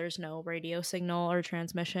US where there's no radio signal or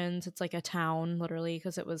transmissions. It's like a town literally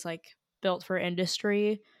because it was like built for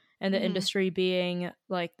industry, and the industry being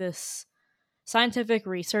like this scientific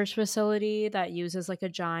research facility that uses like a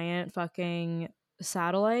giant fucking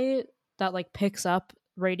satellite that like picks up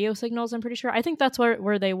radio signals. I'm pretty sure. I think that's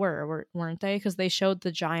where they weren't they? Because they showed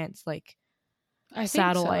the giants like I think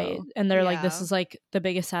satellite, so. and they're like, this Yeah. is like the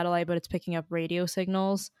biggest satellite, but it's picking up radio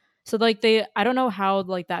signals. So like I don't know how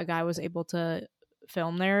like that guy was able to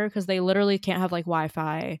film there, because they literally can't have like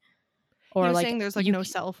Wi-Fi He or was like saying there's like you no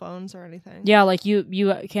cell phones or anything. yeah, like you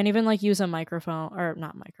can't even like use a microphone, or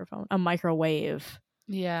not microphone, a microwave.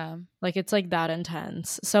 Yeah. Like it's like that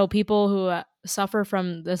intense. So people who suffer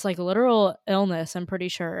from this like literal illness, I'm pretty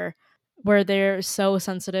sure, where they're so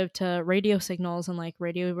sensitive to radio signals and like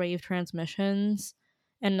radio wave transmissions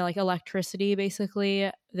and like electricity,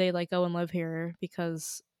 basically, they like go and live here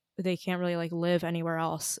because they can't really like live anywhere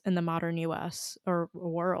else in the modern US or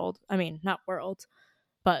world. I mean, not world,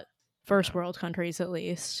 but first world countries at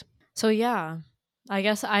least. So yeah, I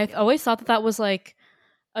guess I've always thought that was like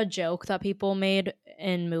a joke that people made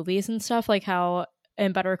in movies and stuff, like how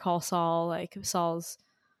in Better Call Saul, like Saul's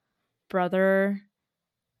brother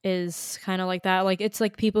is kind of like that. Like it's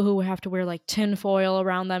like people who have to wear like tinfoil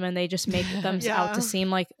around them, and they just make them out Yeah. to seem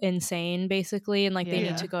like insane, basically, and like they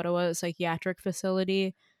Yeah. need to go to a psychiatric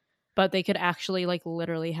facility, but they could actually like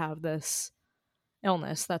literally have this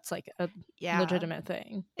illness that's like a Yeah. legitimate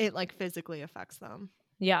thing. It like physically affects them.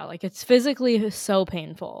 Yeah, like it's physically so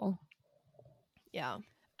painful. Yeah.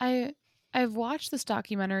 I've watched this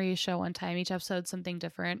documentary show one time. Each episode's something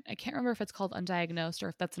different. I can't remember if it's called Undiagnosed or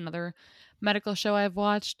if that's another medical show I've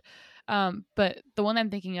watched. But the one I'm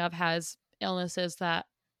thinking of has illnesses that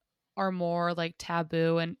are more like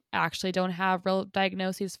taboo and actually don't have real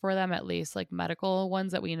diagnoses for them, at least like medical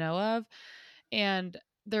ones that we know of. And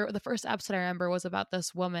the first episode I remember was about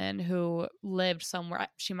this woman who lived somewhere.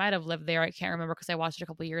 She might have lived there. I can't remember because I watched it a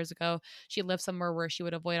couple of years ago. She lived somewhere where she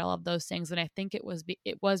would avoid all of those things, and I think it was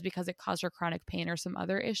because it caused her chronic pain or some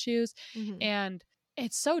other issues. And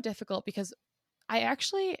it's so difficult because I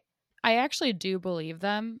actually do believe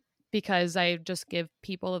them, because I just give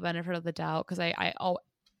people the benefit of the doubt, because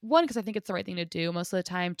because I think it's the right thing to do most of the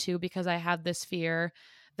time. Two, because I have this fear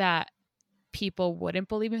that people wouldn't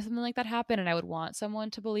believe me if something like that happened, and I would want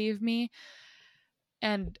someone to believe me.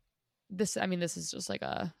 And this is just like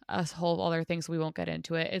a whole other thing, so we won't get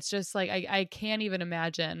into it. It's just like I can't even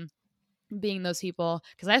imagine being those people,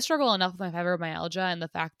 because I struggle enough with my fibromyalgia, and the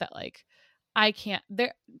fact that like I can't,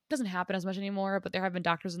 there doesn't happen as much anymore, but there have been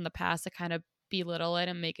doctors in the past that kind of belittle it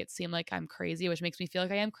and make it seem like I'm crazy, which makes me feel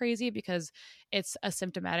like I am crazy, because it's a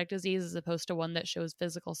symptomatic disease as opposed to one that shows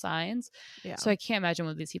physical signs. Yeah. So I can't imagine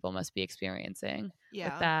what these people must be experiencing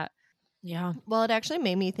with that. Yeah. Well, it actually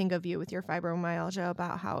made me think of you with your fibromyalgia,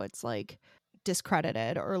 about how it's like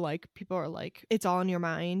discredited, or like people are like, it's all in your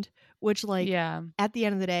mind, which like Yeah. at the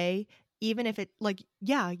end of the day, even if it like,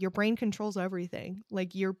 yeah, your brain controls everything.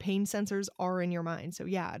 Like your pain sensors are in your mind. So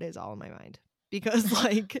yeah, it is all in my mind, because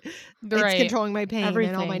like it's Right. controlling my pain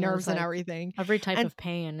and all my Everything nerves is, and like, everything. Every type And- of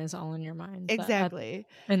pain is all in your mind. Exactly.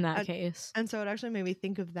 In that case. And so it actually made me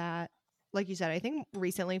think of that. Like you said, I think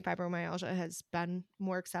recently fibromyalgia has been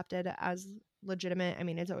more accepted as legitimate. I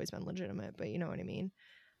mean, it's always been legitimate, but you know what I mean?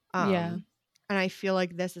 Yeah. And I feel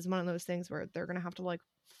like this is one of those things where they're going to have to like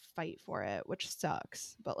fight for it, which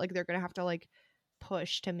sucks. But like they're going to have to like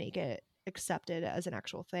push to make it accepted as an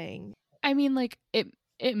actual thing. I mean, like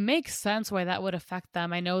it makes sense why that would affect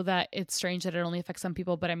them. I know that it's strange that it only affects some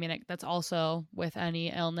people, but I mean, that's also with any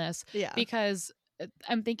illness. Yeah. Because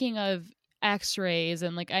I'm thinking of x-rays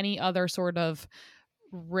and like any other sort of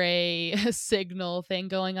ray signal thing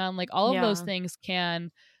going on. Like all of those Yeah. things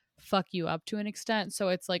can fuck you up to an extent. So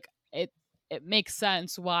it's like it makes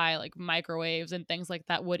sense why like microwaves and things like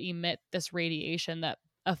that would emit this radiation that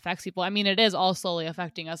affects people. I mean, it is all slowly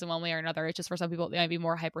affecting us in one way or another. It's just for some people they might be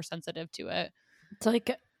more hypersensitive to it. It's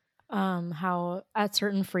like how at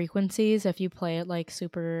certain frequencies, if you play it like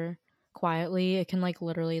super quietly, it can like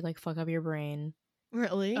literally like fuck up your brain.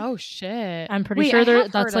 Really? Oh shit! I'm pretty Wait, sure I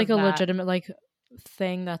have that's heard like of a that. legitimate like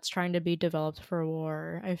thing that's trying to be developed for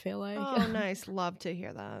war, I feel like. Oh, nice. Love to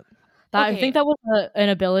hear that. I Okay. think that was an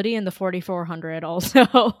ability in the 4400 also.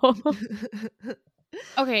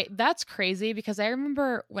 Okay, that's crazy, because I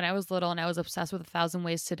remember when I was little and I was obsessed with 1,000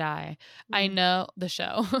 Ways to Die. I know the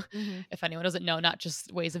show. Mhm. If anyone doesn't know, not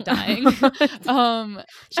just ways of dying.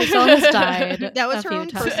 She's almost died. That was a her few own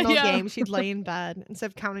times. personal Yeah. game. She'd lay in bed. Instead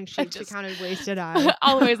of counting sheep, she just- counted ways to die.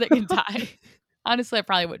 All the ways that can die. Honestly, I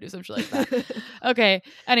probably would do some shit like that. Okay.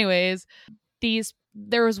 Anyways,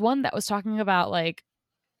 there was one that was talking about like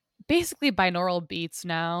basically binaural beats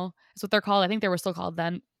now is what they're called. I think they were still called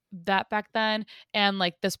then. that back then, and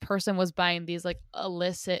like this person was buying these like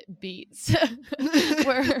illicit beats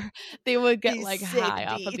where they would get These like sick high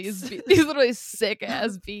off of these beats. these literally sick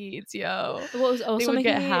ass beats, yo. What was They also would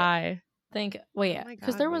making get me high, think, wait, Oh my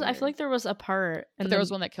because God, there was, I feel weird. like there was a part in but there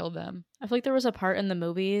was one that killed them. I feel like there was a part in the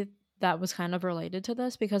movie that was kind of related to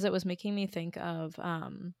this, because it was making me think of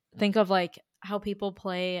like how people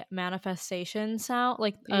play manifestation sound,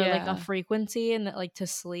 like like Yeah. a frequency, and like to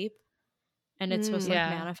sleep, and it's supposed to like Yeah.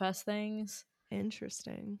 manifest things.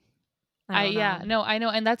 Interesting. I don't know. No, I know,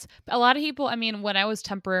 and that's a lot of people. I mean, when I was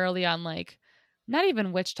temporarily on like, not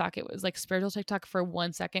even witch talk, it was like spiritual TikTok for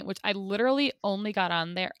 1 second, which I literally only got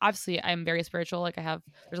on there. Obviously, I'm very spiritual. Like there's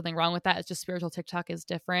nothing wrong with that. It's just spiritual TikTok is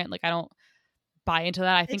different. Like I don't buy into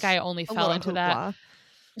that. I think I only A fell little into that. hoopla.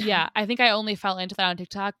 Yeah, I think I only fell into that on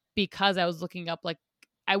TikTok because I was looking up like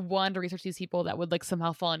I wanted to research these people that would like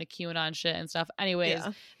somehow fall into QAnon shit and stuff. Anyways,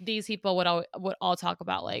 Yeah. these people would all talk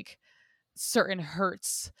about like certain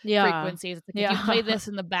hertz Yeah. frequencies. It's like if you play this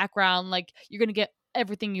in the background, like you're gonna get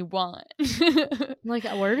everything you want. Like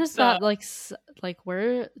where does So- that like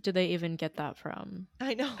where do they even get that from?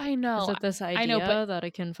 I know. I know. Is it this idea I know, but that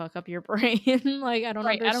it can fuck up your brain? Like I don't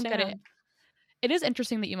right, understand. I don't get it. It is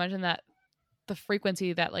interesting that you mentioned that the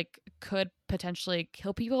frequency that like could potentially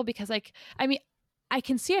kill people, because like I mean I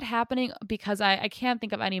can see it happening because I can't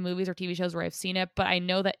think of any movies or TV shows where I've seen it, but I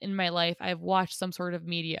know that in my life I've watched some sort of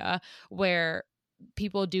media where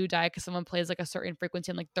people do die because someone plays like a certain frequency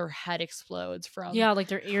and like their head explodes from Yeah, like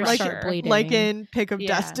their ears Like- start bleeding. Like in Pick of Yeah.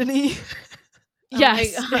 Destiny.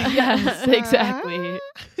 Yes, Oh my God. yes, exactly.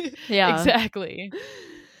 yeah. Exactly.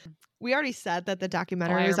 We already said that the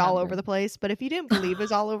documentary is all over remember. the place, but if you didn't believe it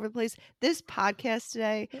was all over the place, this podcast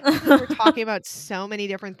today, we're talking about so many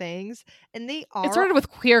different things, and they are It started with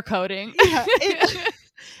queer coding. yeah,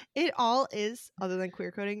 it all is, other than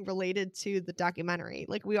queer coding, related to the documentary.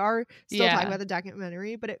 Like we are still Yeah. talking about the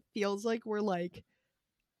documentary, but it feels like we're like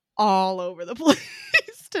all over the place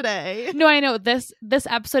today. No, I know this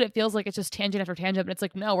episode. It feels like it's just tangent after tangent, but it's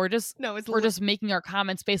like no, we're just making our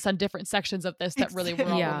comments based on different sections of this that really were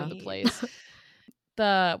all over the Exactly. place.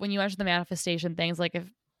 When you mentioned the manifestation things, like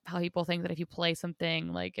how people think that if you play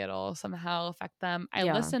something, like it'll somehow affect them.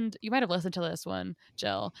 Yeah. You might have listened to this one,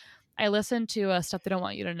 Jill. I listened to a Stuff They Don't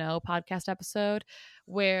Want You to Know podcast episode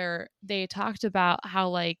where they talked about how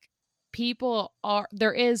like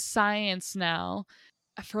there is science now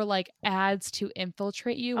for like ads to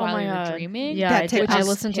infiltrate you Oh while my you're God. dreaming. Yeah, That I TikTok- I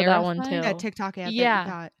listened to that one too. terrifying. That TikTok ad Yeah. that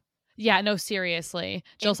you got. Yeah, no, seriously.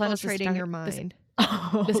 Jill sent us Infiltrating your this mind.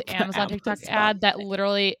 this Amazon TikTok ad that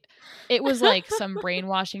literally, it was like some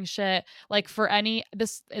brainwashing shit. Like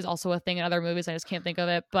this is also a thing in other movies. I just can't think of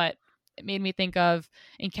it, but it made me think of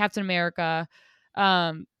in Captain America,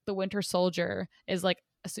 the Winter Soldier is like,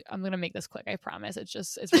 I'm going to make this quick. I promise. It's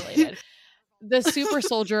related. The super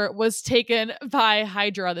soldier was taken by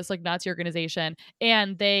Hydra, this like Nazi organization,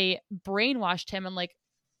 and they brainwashed him, and like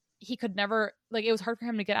he could never, like it was hard for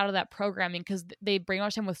him to get out of that programming because they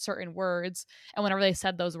brainwashed him with certain words, and whenever they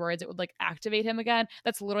said those words it would like activate him again.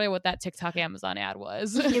 That's literally what that TikTok Amazon ad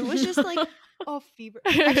was. It was just like a fever.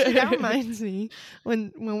 Actually, that reminds me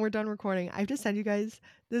when we're done recording, I have to send you guys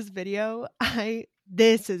this video.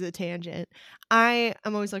 This is a tangent. I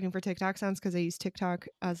am always looking for TikTok sounds because I use TikTok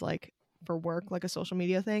as like for work, like a social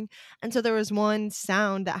media thing. And so there was one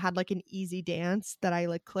sound that had like an easy dance that I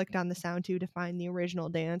like clicked on the sound to find the original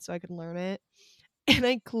dance so I could learn it. And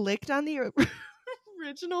I clicked on the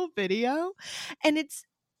original video, and it's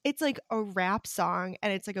like a rap song,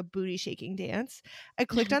 and it's like a booty shaking dance. I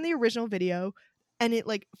clicked on the original video, and it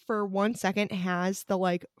like for 1 second has the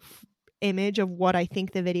like image of what I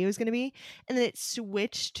think the video is going to be, and then it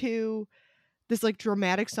switched to this like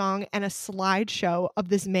dramatic song and a slideshow of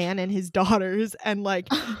this man and his daughters, and like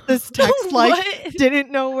this text like What? didn't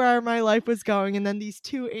know where my life was going, and then these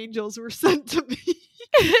two angels were sent to me.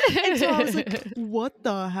 And so I was like, what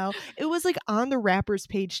the hell? It was like on the rapper's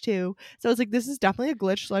page too. So I was like, this is definitely a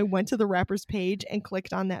glitch. So I went to the rapper's page and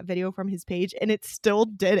clicked on that video from his page, and it still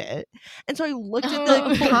did it. And so I looked at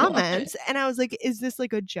the Oh, comments, and I was like, is this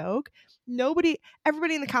like a joke?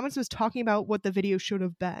 Everybody in the comments was talking about what the video should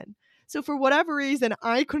have been. So for whatever reason,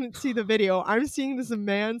 I couldn't see the video. I'm seeing this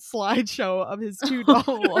man slideshow of his two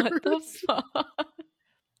daughters. What the fuck?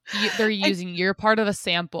 You're part of a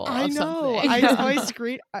sample. I of know.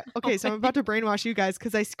 something. Okay, so I'm about to brainwash you guys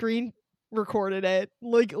because I screen recorded it,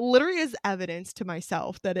 like literally as evidence to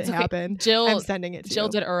myself that it It's okay. happened. Jill I'm sending it to Jill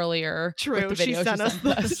you. did earlier. True. With the She video sent us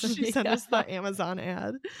the she sent Yeah. us the Amazon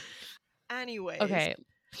ad. Anyways. Okay,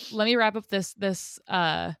 let me wrap up this thing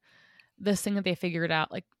that they figured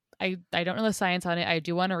out. Like I don't know the science on it. I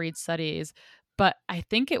do want to read studies, but I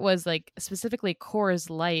think it was like specifically Coors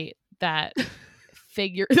Light that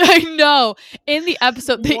figure. I know in the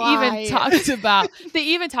episode they Why? even talked about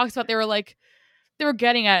they were like they were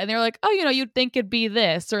getting at it and they were like, oh, you'd think it'd be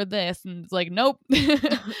this or this, and it's like, nope.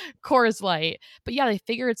 Coors Light. But yeah, they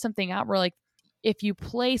figured something out where like if you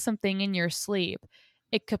play something in your sleep,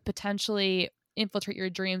 it could potentially infiltrate your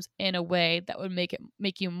dreams in a way that would make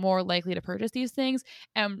you more likely to purchase these things.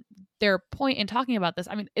 And their point in talking about this,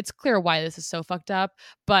 I mean, it's clear why this is so fucked up,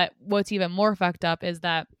 but what's even more fucked up is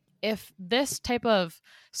that if this type of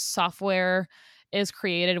software is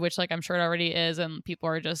created, which like I'm sure it already is, and people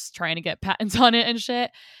are just trying to get patents on it and shit,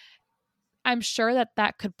 I'm sure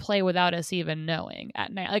that could play without us even knowing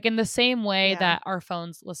at night. Like in the same way that our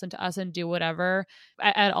phones listen to us and do whatever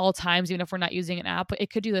at all times, even if we're not using an app, but it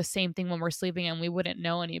could do the same thing when we're sleeping and we wouldn't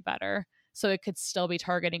know any better. So it could still be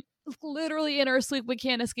targeting literally in our sleep. We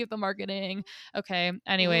can't escape the marketing. Okay.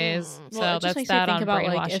 Anyways, so Well, it just that's makes that me think on about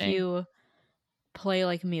brainwashing. like if you play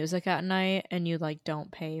like music at night and you like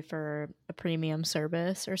don't pay for a premium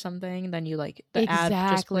service or something, then you like the ad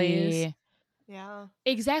just plays. Yeah.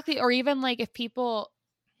 Exactly. Or even like if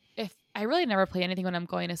I really never play anything when I'm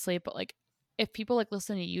going to sleep, but like if people like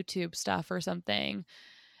listen to YouTube stuff or something,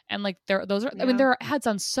 and like I mean, there are ads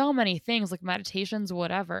on so many things like meditations,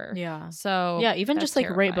 whatever. Yeah. So yeah, even that's just like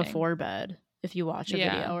right terrifying. before bed, if you watch a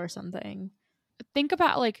video or something. Think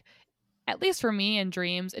about like, at least for me in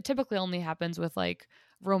dreams, it typically only happens with like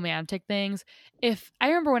romantic things. If I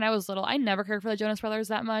remember when I was little, I never cared for the Jonas Brothers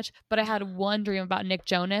that much, but I had one dream about Nick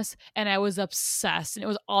Jonas and I was obsessed, and it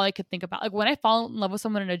was all I could think about. Like when I fall in love with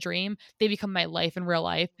someone in a dream, they become my life in real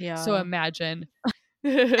life. Yeah. So imagine.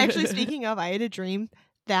 Actually, speaking of, I had a dream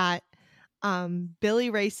that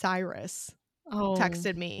Billy Ray Cyrus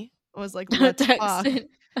texted me. I was like, let's fuck.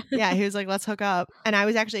 Yeah, he was like, let's hook up. And I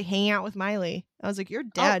was actually hanging out with Miley. I was like, your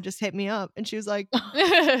dad just hit me up. And she was like,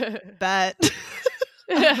 bet.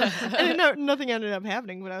 And nothing ended up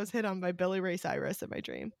happening, but I was hit on by Billy Ray Cyrus in my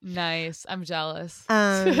dream. Nice. I'm jealous.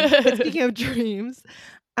 But speaking of dreams,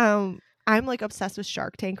 I'm like obsessed with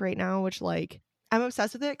Shark Tank right now, which like I'm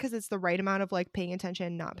obsessed with it because it's the right amount of like paying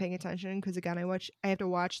attention, not paying attention. Because again, I have to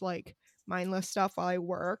watch like mindless stuff while I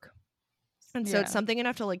work. And so it's something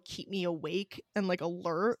enough to like keep me awake and like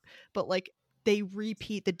alert, but like they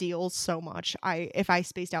repeat the deals so much. If I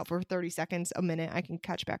spaced out for 30 seconds, a minute, I can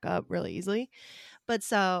catch back up really easily. But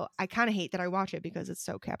so I kind of hate that I watch it because it's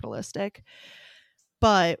so capitalistic.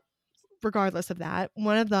 But regardless of that,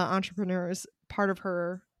 one of the entrepreneurs, part of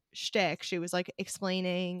her shtick, she was like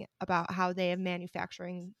explaining about how they have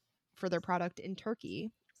manufacturing for their product in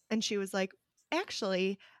Turkey. And she was like,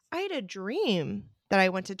 actually, I had a dream that I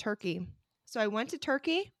went to Turkey. So I went to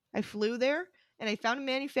Turkey, I flew there, and I found a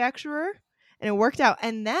manufacturer, and it worked out.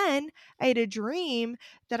 And then I had a dream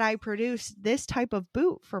that I produced this type of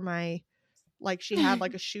boot for my, like she had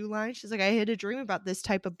like a shoe line. She's like, I had a dream about this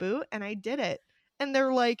type of boot, and I did it. And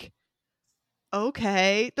they're like,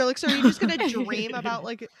 okay. They're like, so are you just going to dream about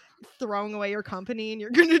like throwing away your company and you're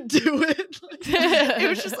going to do it? Like, it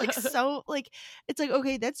was just like so like, it's like,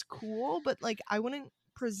 okay, that's cool. But like, I wouldn't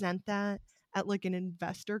present that at like an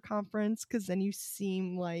investor conference because then you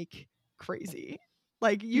seem like crazy.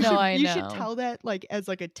 Like you should tell that like as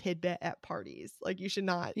like a tidbit at parties. Like you should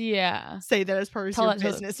not say that as part of your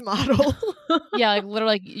business model. Yeah, like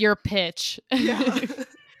literally like your pitch. Yeah.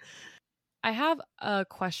 I have a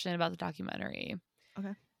question about the documentary.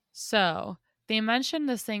 Okay. So they mentioned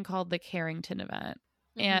this thing called the Carrington event.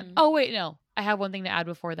 And oh wait, no. I have one thing to add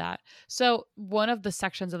before that. So one of the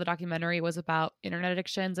sections of the documentary was about internet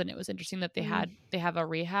addictions, and it was interesting that they have a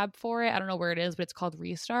rehab for it. I don't know where it is, but it's called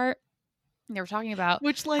Restart. And they were talking about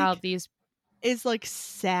how these is like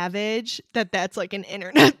savage that's like an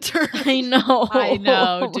internet term. I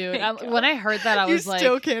know, dude. When I heard that, I was like,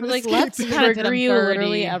 still can't like let's trigger you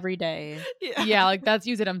literally every day. Yeah, like that's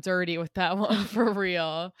using I'm dirty with that one for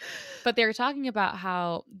real. But they were talking about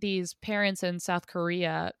how these parents in South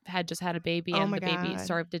Korea had just had a baby and the baby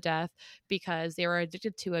starved to death because they were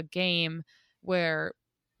addicted to a game where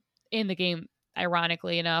in the game,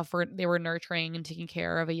 ironically enough, they were nurturing and taking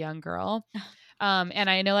care of a young girl. And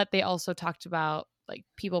I know that they also talked about like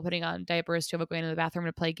people putting on diapers to go into the bathroom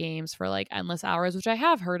to play games for like endless hours, which I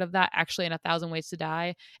have heard of that actually in 1,000 Ways to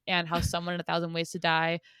Die, and how someone in 1,000 Ways to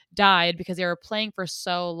Die died because they were playing for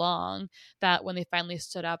so long that when they finally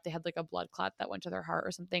stood up, they had like a blood clot that went to their heart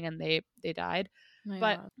or something, and they died.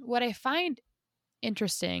 But what I find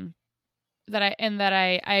interesting that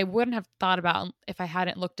I wouldn't have thought about if I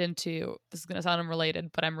hadn't looked into, this is going to sound unrelated,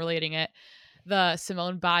 but I'm relating it, the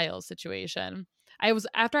Simone Biles situation.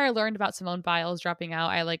 After I learned about Simone Biles dropping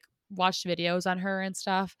out, I like watched videos on her and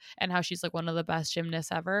stuff, and how she's like one of the best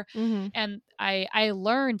gymnasts ever. Mm-hmm. And I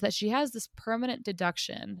learned that she has this permanent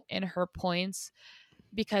deduction in her points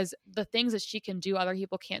because the things that she can do other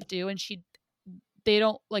people can't do, and they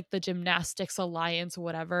don't, like, the Gymnastics Alliance or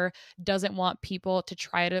whatever doesn't want people to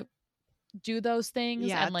try to do those things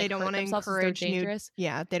and like they don't hurt want to themselves as they're encourage dangerous. they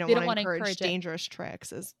don't They want don't to wanna encourage encourage it. dangerous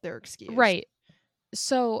tricks as their excuse. Right.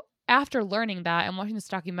 So after learning that and watching this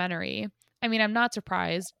documentary, I mean, I'm not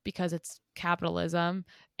surprised because it's capitalism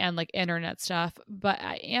and like internet stuff, but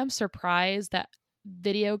I am surprised that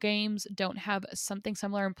video games don't have something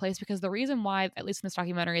similar in place, because the reason why, at least in this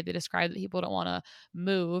documentary, they describe that people don't want to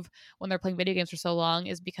move when they're playing video games for so long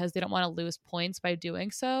is because they don't want to lose points by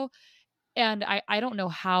doing so. And I don't know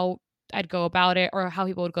how I'd go about it or how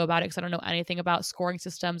people would go about it because I don't know anything about scoring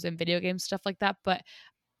systems and video games, stuff like that. But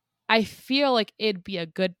I feel like it'd be a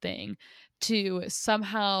good thing to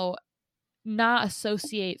somehow not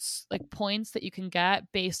associate like points that you can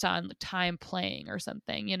get based on time playing or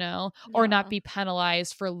something, you know, or not be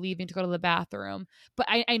penalized for leaving to go to the bathroom. But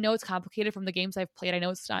I know it's complicated from the games I've played. I know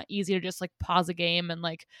it's not easy to just like pause a game and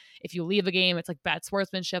like if you leave a game, it's like bad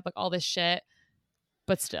sportsmanship, like all this shit.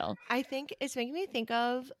 But still, I think it's making me think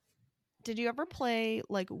of, did you ever play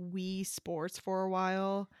like Wii Sports for a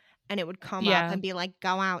while and it would come up and be like,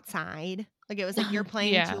 go outside? Like it was like, you're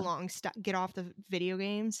playing too long, get off the video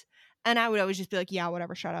games. And I would always just be like, yeah,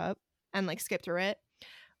 whatever, shut up, and like skip through it.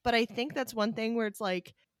 But I think that's one thing where it's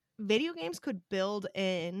like video games could build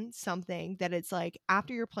in something that it's like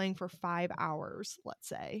after you're playing for 5 hours, let's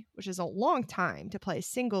say, which is a long time to play a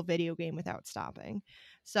single video game without stopping.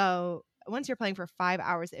 So once you're playing for 5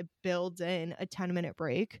 hours, it builds in a 10-minute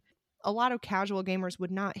break. A lot of casual gamers would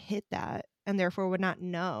not hit that and therefore would not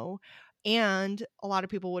know. And a lot of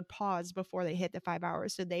people would pause before they hit the 5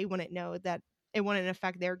 hours. So they wouldn't know that it wouldn't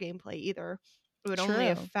affect their gameplay either. It would only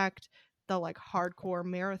affect the like hardcore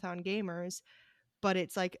marathon gamers. But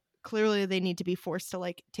it's like clearly they need to be forced to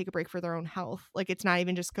like take a break for their own health. Like it's not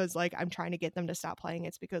even just because like I'm trying to get them to stop playing.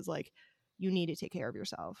 It's because like you need to take care of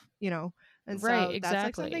yourself, you know? And so that's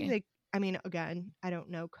like something they, I mean, again, I don't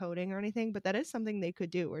know coding or anything, but that is something they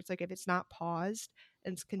could do where it's like if it's not paused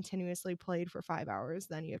and it's continuously played for 5 hours,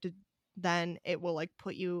 then it will like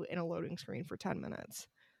put you in a loading screen for 10 minutes.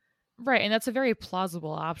 Right. And that's a very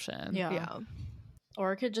plausible option. Yeah.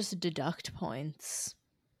 Or it could just deduct points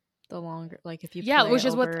the longer, like if you which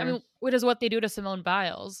is what they do to Simone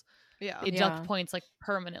Biles. Yeah. They deduct points like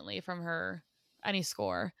permanently from her any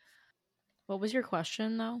score. What was your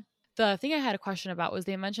question though? The thing I had a question about was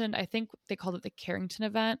they mentioned, I think they called it the Carrington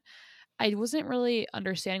event. I wasn't really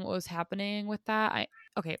understanding what was happening with that.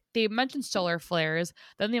 They mentioned solar flares,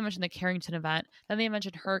 then they mentioned the Carrington event, then they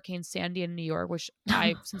mentioned Hurricane Sandy in New York, which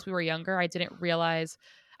since we were younger, I didn't realize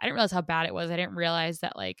how bad it was. I didn't realize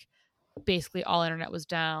that like basically all internet was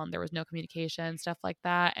down, there was no communication, stuff like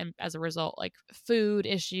that, and as a result, like food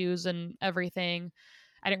issues and everything.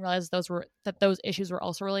 I didn't realize those issues were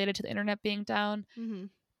also related to the internet being down. Mm-hmm.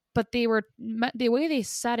 But the way they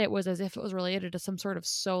said it was as if it was related to some sort of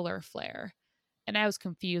solar flare. And I was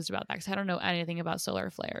confused about that because I don't know anything about solar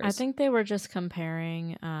flares. I think they were just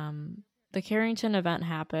comparing the Carrington event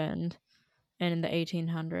happened in the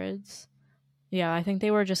 1800s. Yeah, I think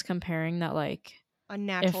they were just comparing that like a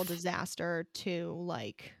natural disaster to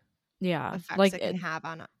like effects like it can have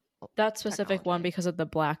on that specific one because of the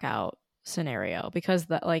blackout scenario, because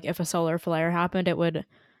that like if a solar flare happened, it would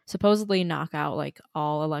supposedly knock out like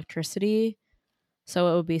all electricity,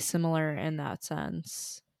 so it would be similar in that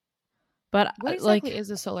sense. But what exactly is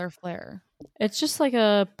a solar flare? It's just like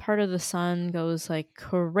a part of the sun goes like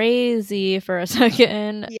crazy for a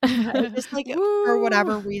second. Yeah, just like for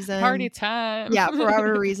whatever reason, party time. Yeah, for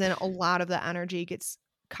whatever reason, a lot of the energy gets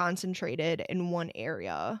concentrated in one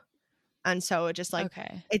area, and so it just like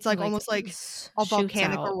it's like almost like a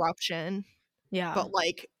volcanic eruption. Yeah, but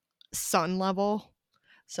like sun level.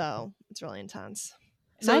 So it's really intense.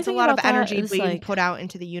 So it's a lot of energy being put out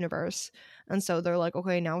into the universe. And so they're like,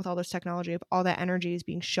 okay, now with all this technology, if all that energy is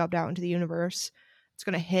being shoved out into the universe, it's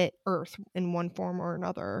going to hit Earth in one form or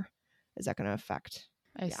another. Is that going to affect?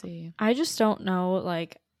 I see. I just don't know,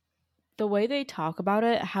 like, the way they talk about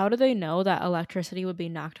it, how do they know that electricity would be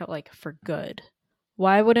knocked out, like, for good?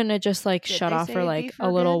 Why wouldn't it just, like, shut off for, like, a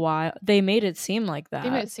little while? They made it seem like that. They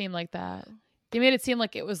made it seem like that. They made it seem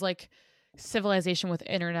like it was, like, civilization with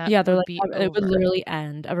internet. Yeah, they're like, it would literally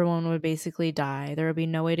end. Everyone would basically die. There would be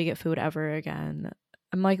no way to get food ever again.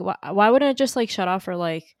 I'm like, why wouldn't it just like shut off for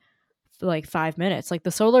like 5 minutes? Like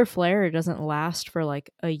the solar flare doesn't last for like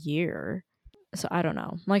a year. So I don't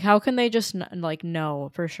know. Like how can they just like know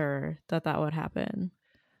for sure that would happen?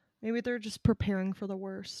 Maybe they're just preparing for the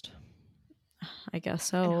worst. I guess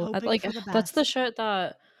so. hoping Like for the that's the best. shit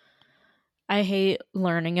that I hate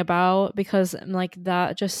learning about, because like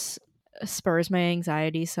that just spurs my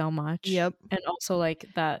anxiety so much. Yep. And also like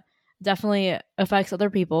that definitely affects other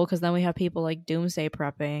people, because then we have people like doomsday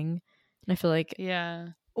prepping. And I feel like Yeah.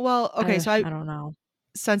 Well, okay, so I don't know.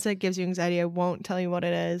 since it gives you anxiety, I won't tell you what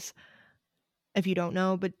it is if you don't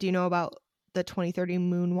know, but do you know about the 2030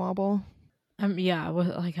 moon wobble? Yeah, with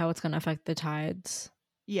like how it's gonna affect the tides.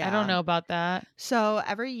 Yeah. I don't know about that. So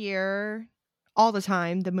every year, all the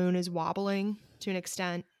time, the moon is wobbling to an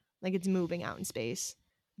extent, like it's moving out in space.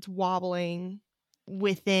 It's wobbling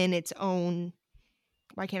within its own,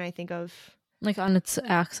 why can't I think of, Like on its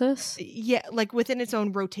axis. yeah, like within its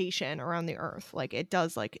own rotation around the Earth. Like it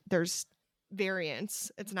does, like there's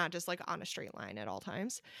variance. It's not just like on a straight line at all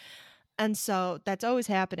times. And so that's always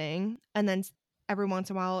happening. And then every once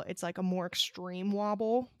in a while, it's like a more extreme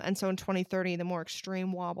wobble. And so in 2030, the more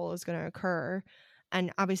extreme wobble is going to occur.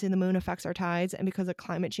 And obviously, the moon affects our tides. And because of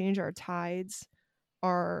climate change, our tides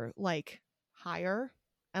are like higher.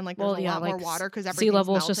 And like there's a lot more water because sea everything's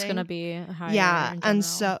level is melting. just gonna be higher. Yeah. in And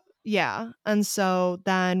general. so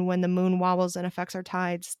then when the moon wobbles and affects our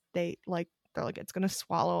tides, they're like it's going to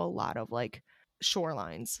swallow a lot of like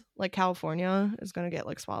shorelines. Like California is going to get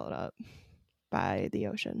like swallowed up by the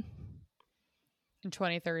ocean. In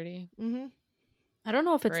 2030. Mm-hmm. I don't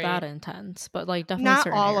know if it's Great. that intense, but like definitely Not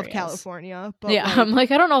certain all of areas. California, but Yeah, like, I'm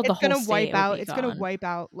like I don't know if the it's whole gonna state wipe will out. be It's gonna gone. wipe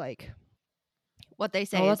out like what they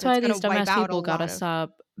say. Well, is that's why it's these gonna wipe dumbass out people a gotta lot of.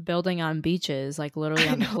 stop building on beaches, like literally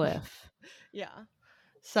I on the know. cliff. Yeah.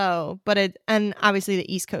 So, but and obviously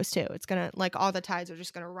the East Coast too. It's gonna like all the tides are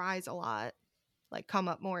just gonna rise a lot, like come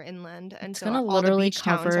up more inland, and It's so gonna all the literally beach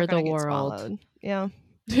towns cover are gonna the get world. swallowed. Yeah,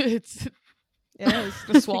 It's it is.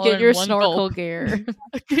 just swallowed Get in your one snorkel gulp. gear.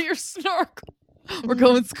 Get your snorkel. We're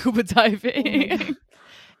going scuba diving. Oh my God.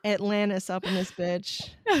 Atlantis up in this bitch.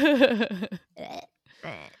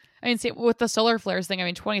 I mean, see, with the solar flares thing, I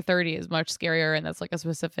mean, 2030 is much scarier, and that's like a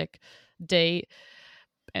specific date,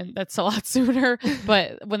 and that's a lot sooner.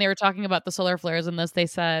 But when they were talking about the solar flares in this, they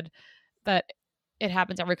said that it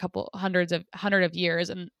happens every hundred of years,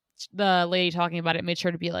 and the lady talking about it made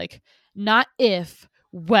sure to be like, not if,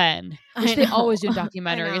 when, which they always do in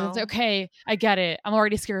documentaries. It's know. okay, I get it. I'm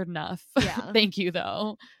already scared enough. Yeah. Thank you,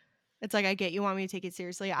 though. It's like I get you want me to take it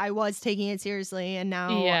seriously. I was taking it seriously, and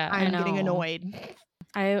now Yeah, I I'm getting know. annoyed.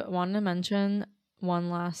 I want to mention one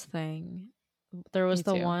last thing. There was Me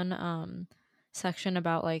the too. one section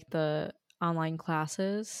about like the online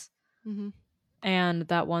classes, Mm-hmm. and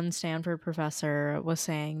that one Stanford professor was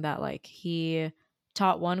saying that like he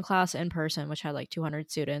taught one class in person, which had like 200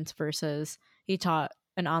 students, versus he taught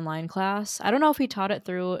an online class. I don't know if he taught it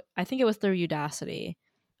through, I think it was through Udacity,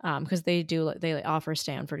 because they offer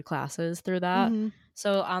Stanford classes through that. Mm-hmm.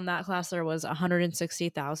 So on that class there was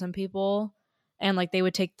 160,000 people, and like they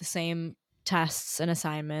would take the same tests and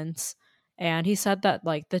assignments. And he said that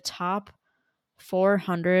like the top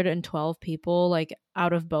 412 people like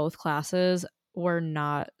out of both classes were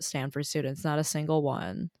not Stanford students, not a single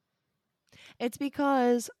one. It's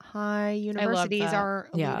because high universities that. are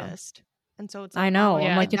Yeah. elitist. And so it's I like, know. not I'm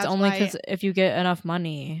Yeah. like, it's that's only why- because if you get enough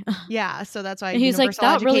money. Yeah, so that's why And he's like, universal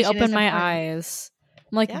that really education is opened my important. eyes.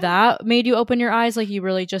 I'm like, Yeah. that made you open your eyes? Like, you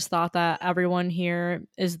really just thought that everyone here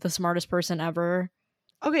is the smartest person ever?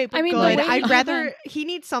 Okay, but I mean, good. the way I'd he rather even- he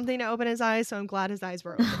needs something to open his eyes, so I'm glad his eyes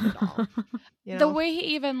were opened at all. You know? The way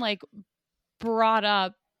he even like brought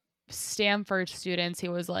up Stanford students, he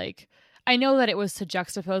was like, I know that it was to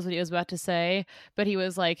juxtapose what he was about to say, but he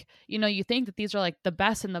was like, you know, you think that these are like the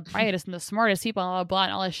best and the brightest and the smartest people, and blah, blah, blah,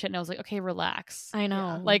 and all this shit. And I was like, okay, relax. I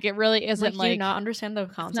know. Like, it really isn't like, do like, you not understand the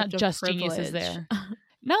it's concept not of just privilege? geniuses there.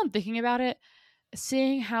 Now I'm thinking about it,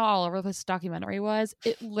 seeing how all over this documentary was,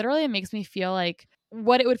 it literally makes me feel like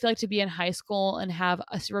what it would feel like to be in high school and have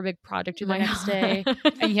a super big project due the next day,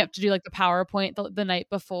 and you have to do like the PowerPoint the night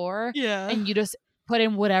before, Yeah. and you just put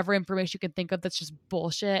in whatever information you can think of that's just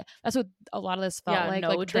bullshit. That's what a lot of this felt like. no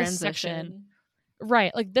Like this section,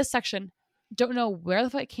 right? Like this section, don't know where the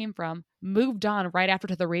fuck it came from. Moved on right after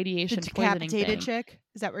to the radiation The poisoning decapitated thing. chick?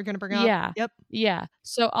 Is that what we're gonna bring up? Yeah. Yep. Yeah.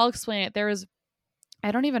 So I'll explain it. There was,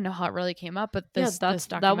 I don't even know how it really came up, but this that this was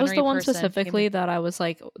the documentary one person specifically came that I was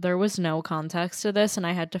like, there was no context to this, and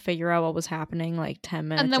I had to figure out what was happening like 10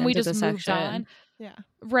 minutes and then we into just the moved section. on. Yeah.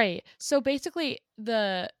 Right. So basically,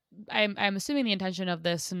 I'm assuming the intention of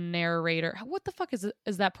this narrator. What the fuck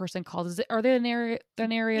is that person called? Are they the narrator?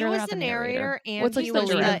 He They're was not the narrator and What's like he the was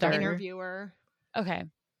lead of the the interviewer. Okay.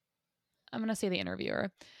 I'm gonna say the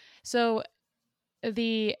interviewer. So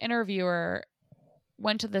the interviewer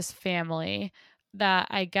went to this family that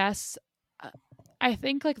I guess I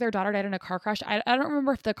think like their daughter died in a car crash. I don't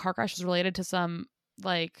remember if the car crash was related to some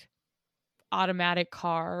like automatic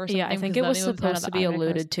car or something. Yeah, I think because it was none of supposed the to be automatic cars-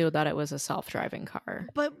 alluded to that it was a self-driving car.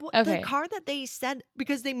 But the Okay. car that they said,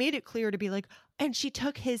 because they made it clear to be like, and she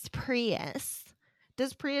took his Prius.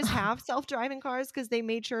 Does Prius have self-driving cars? Because they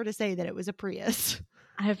made sure to say that it was a Prius.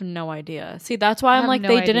 I have no idea. See, that's why I I'm have like, no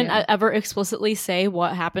they didn't idea. ever explicitly say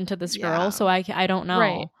what happened to this Yeah. girl, so I don't know.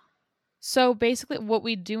 Right. So basically, what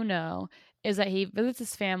we do know is that he visits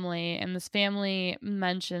his family, and this family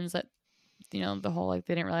mentions that, you know, the whole like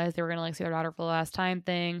they didn't realize they were gonna like see their daughter for the last time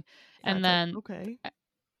thing, Yeah, and it's like, then okay.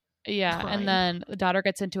 yeah, Crime. and then the daughter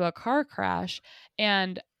gets into a car crash,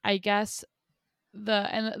 and I guess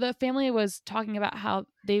the family was talking about how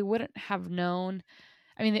they wouldn't have known.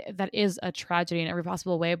 I mean, that is a tragedy in every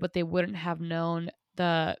possible way, but they wouldn't have known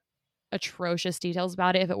the atrocious details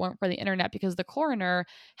about it if it weren't for the internet, because the coroner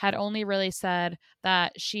had only really said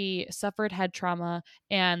that she suffered head trauma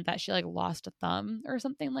and that she like lost a thumb or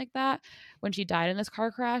something like that when she died in this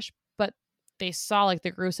car crash. But they saw like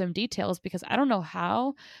the gruesome details because I don't know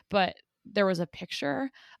how, but there was a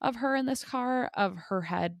picture of her in this car of her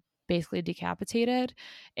head basically decapitated,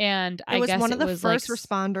 and It was guess one it of the was first like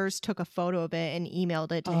responders took a photo of it and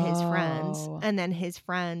emailed it to his friends, Oh. and then his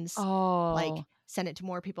friends oh like sent it to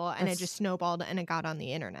more people, and it That's- just snowballed and it got on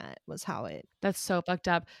the internet. Was how it. That's so fucked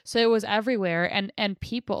up. So it was everywhere, and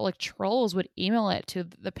people like trolls would email it to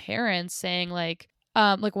the parents saying like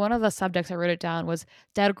one of the subjects I wrote it down was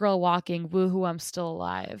 "dead girl walking, woohoo, I'm still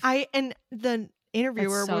alive." And the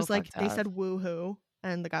interviewer so was like, fucked they up. said woohoo,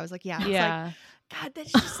 and the guy was like, yeah, it's like, yeah, God,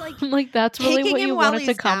 that's just like. I'm like, that's really Kicking what him you while wanted to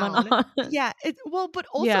he's comment down. on. Yeah, but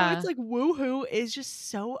also Yeah. it's like woohoo is just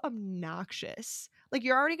so obnoxious. Like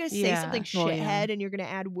you're already gonna say Yeah. something Well, shithead yeah. and you're gonna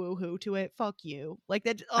add woohoo to it. Fuck you. Like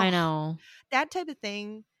that. I ugh, know. that type of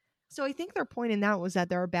thing. So I think their point in that was that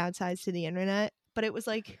there are bad sides to the internet, but it was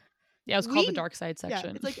like, yeah. It was called the we- dark side yeah,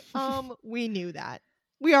 section. it's like we knew that.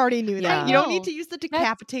 We already knew Yeah. that. You don't No, need to use the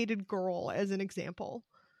decapitated girl as an example.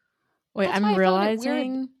 Wait, That's why I'm I found it weird.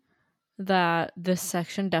 realizing that this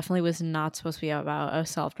section definitely was not supposed to be about a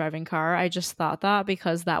self-driving car. I just thought that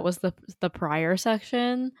because that was the prior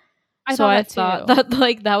section. I so thought I that thought too. that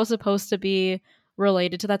like that was supposed to be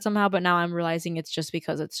related to that somehow, but now I'm realizing it's just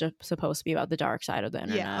because it's just supposed to be about the dark side of the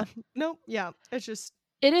internet. Yeah. Nope. Yeah. It's just.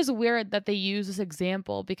 It is weird that they use this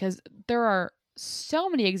example because there are so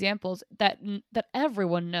many examples that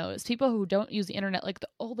everyone knows. People who don't use the internet, like the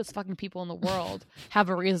oldest fucking people in the world, have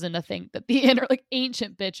a reason to think that the internet, like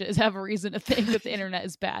ancient bitches, have a reason to think that the internet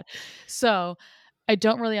is bad. So I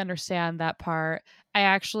don't really understand that part. I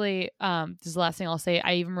actually, this is the last thing I'll say.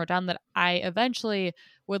 I even wrote down that I eventually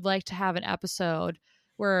would like to have an episode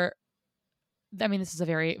where, I mean, this is a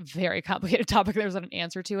very, very complicated topic. There's not an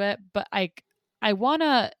answer to it, but I want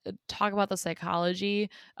to talk about the psychology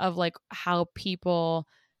of like how people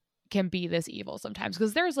can be this evil sometimes,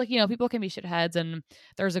 because there's like, you know, people can be shitheads and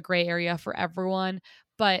there's a gray area for everyone,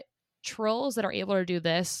 but trolls that are able to do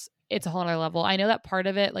this, it's a whole other level. I know that part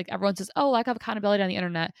of it, like everyone says, oh, lack of accountability on the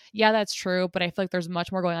internet. Yeah, that's true. But I feel like there's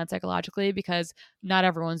much more going on psychologically because not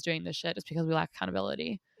everyone's doing this shit just because we lack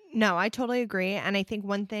accountability. No, I totally agree. And I think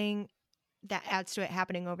one thing that adds to it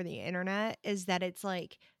happening over the internet is that it's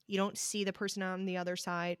like you don't see the person on the other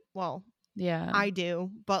side. Well, Yeah. I do,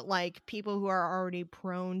 but like people who are already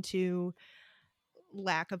prone to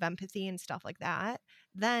lack of empathy and stuff like that,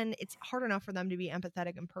 then it's hard enough for them to be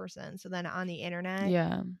empathetic in person. So then on the internet,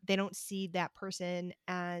 Yeah. they don't see that person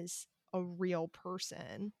as a real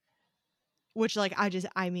person, which like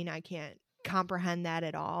I mean, I can't comprehend that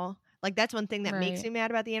at all. Like that's one thing that makes Right. me mad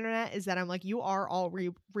about the internet is that I'm like, you are all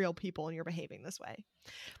real people and you're behaving this way.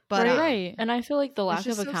 But Right. Right. And I feel like the lack of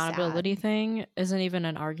just so accountability sad. thing isn't even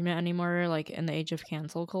an argument anymore, like in the age of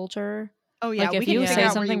cancel culture. oh yeah, Like we if can you figure say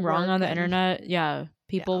out where you something wrong on the work and- internet, yeah,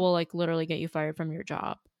 people Yeah. will like literally get you fired from your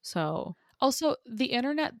job. So Also, the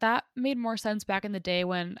internet, that made more sense back in the day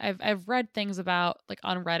when I've read things about like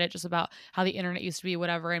on Reddit just about how the internet used to be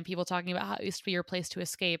whatever, and people talking about how it used to be your place to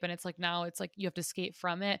escape, and it's like now it's like you have to escape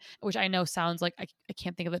from it, which I know sounds like I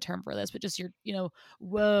can't think of the term for this, but just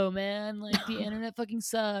whoa man, like the internet fucking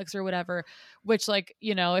sucks or whatever, which like,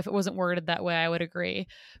 you know, if it wasn't worded that way I would agree.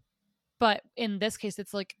 But in this case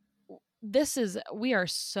it's like we are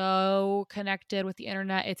so connected with the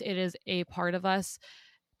internet. It is a part of us,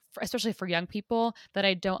 especially for young people, that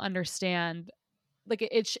I don't understand. Like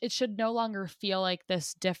it should no longer feel like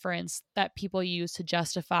this difference that people use to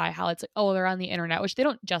justify how it's like, oh, they're on the internet, which they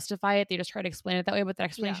don't justify it. They just try to explain it that way, but that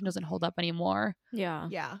explanation doesn't hold up anymore. yeah.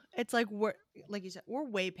 yeah, it's like we're like you said, we're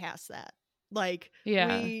way past that. Like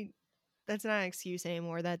Yeah. that's not an excuse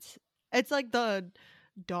anymore. That's It's like the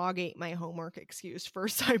dog ate my homework excuse for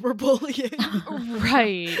cyberbullying.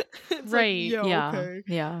 Right. It's Right. Like, yo, Yeah. okay.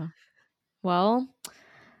 Yeah. Well,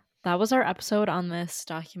 that was our episode on this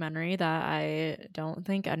documentary that I don't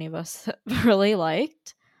think any of us really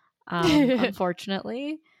liked,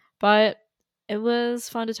 unfortunately. But it was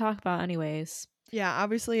fun to talk about anyways. Yeah,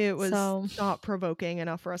 obviously it was So- not provoking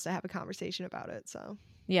enough for us to have a conversation about it. So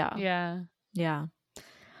Yeah. Yeah. Yeah.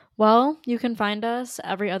 Well, you can find us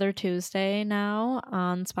every other Tuesday now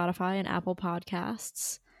on Spotify and Apple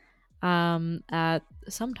Podcasts at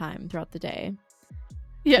some time throughout the day.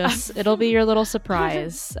 Yeah. Just, it'll be your little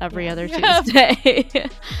surprise every Yeah. other Yeah. Tuesday.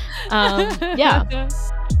 Yeah.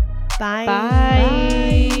 bye.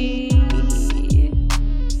 Bye.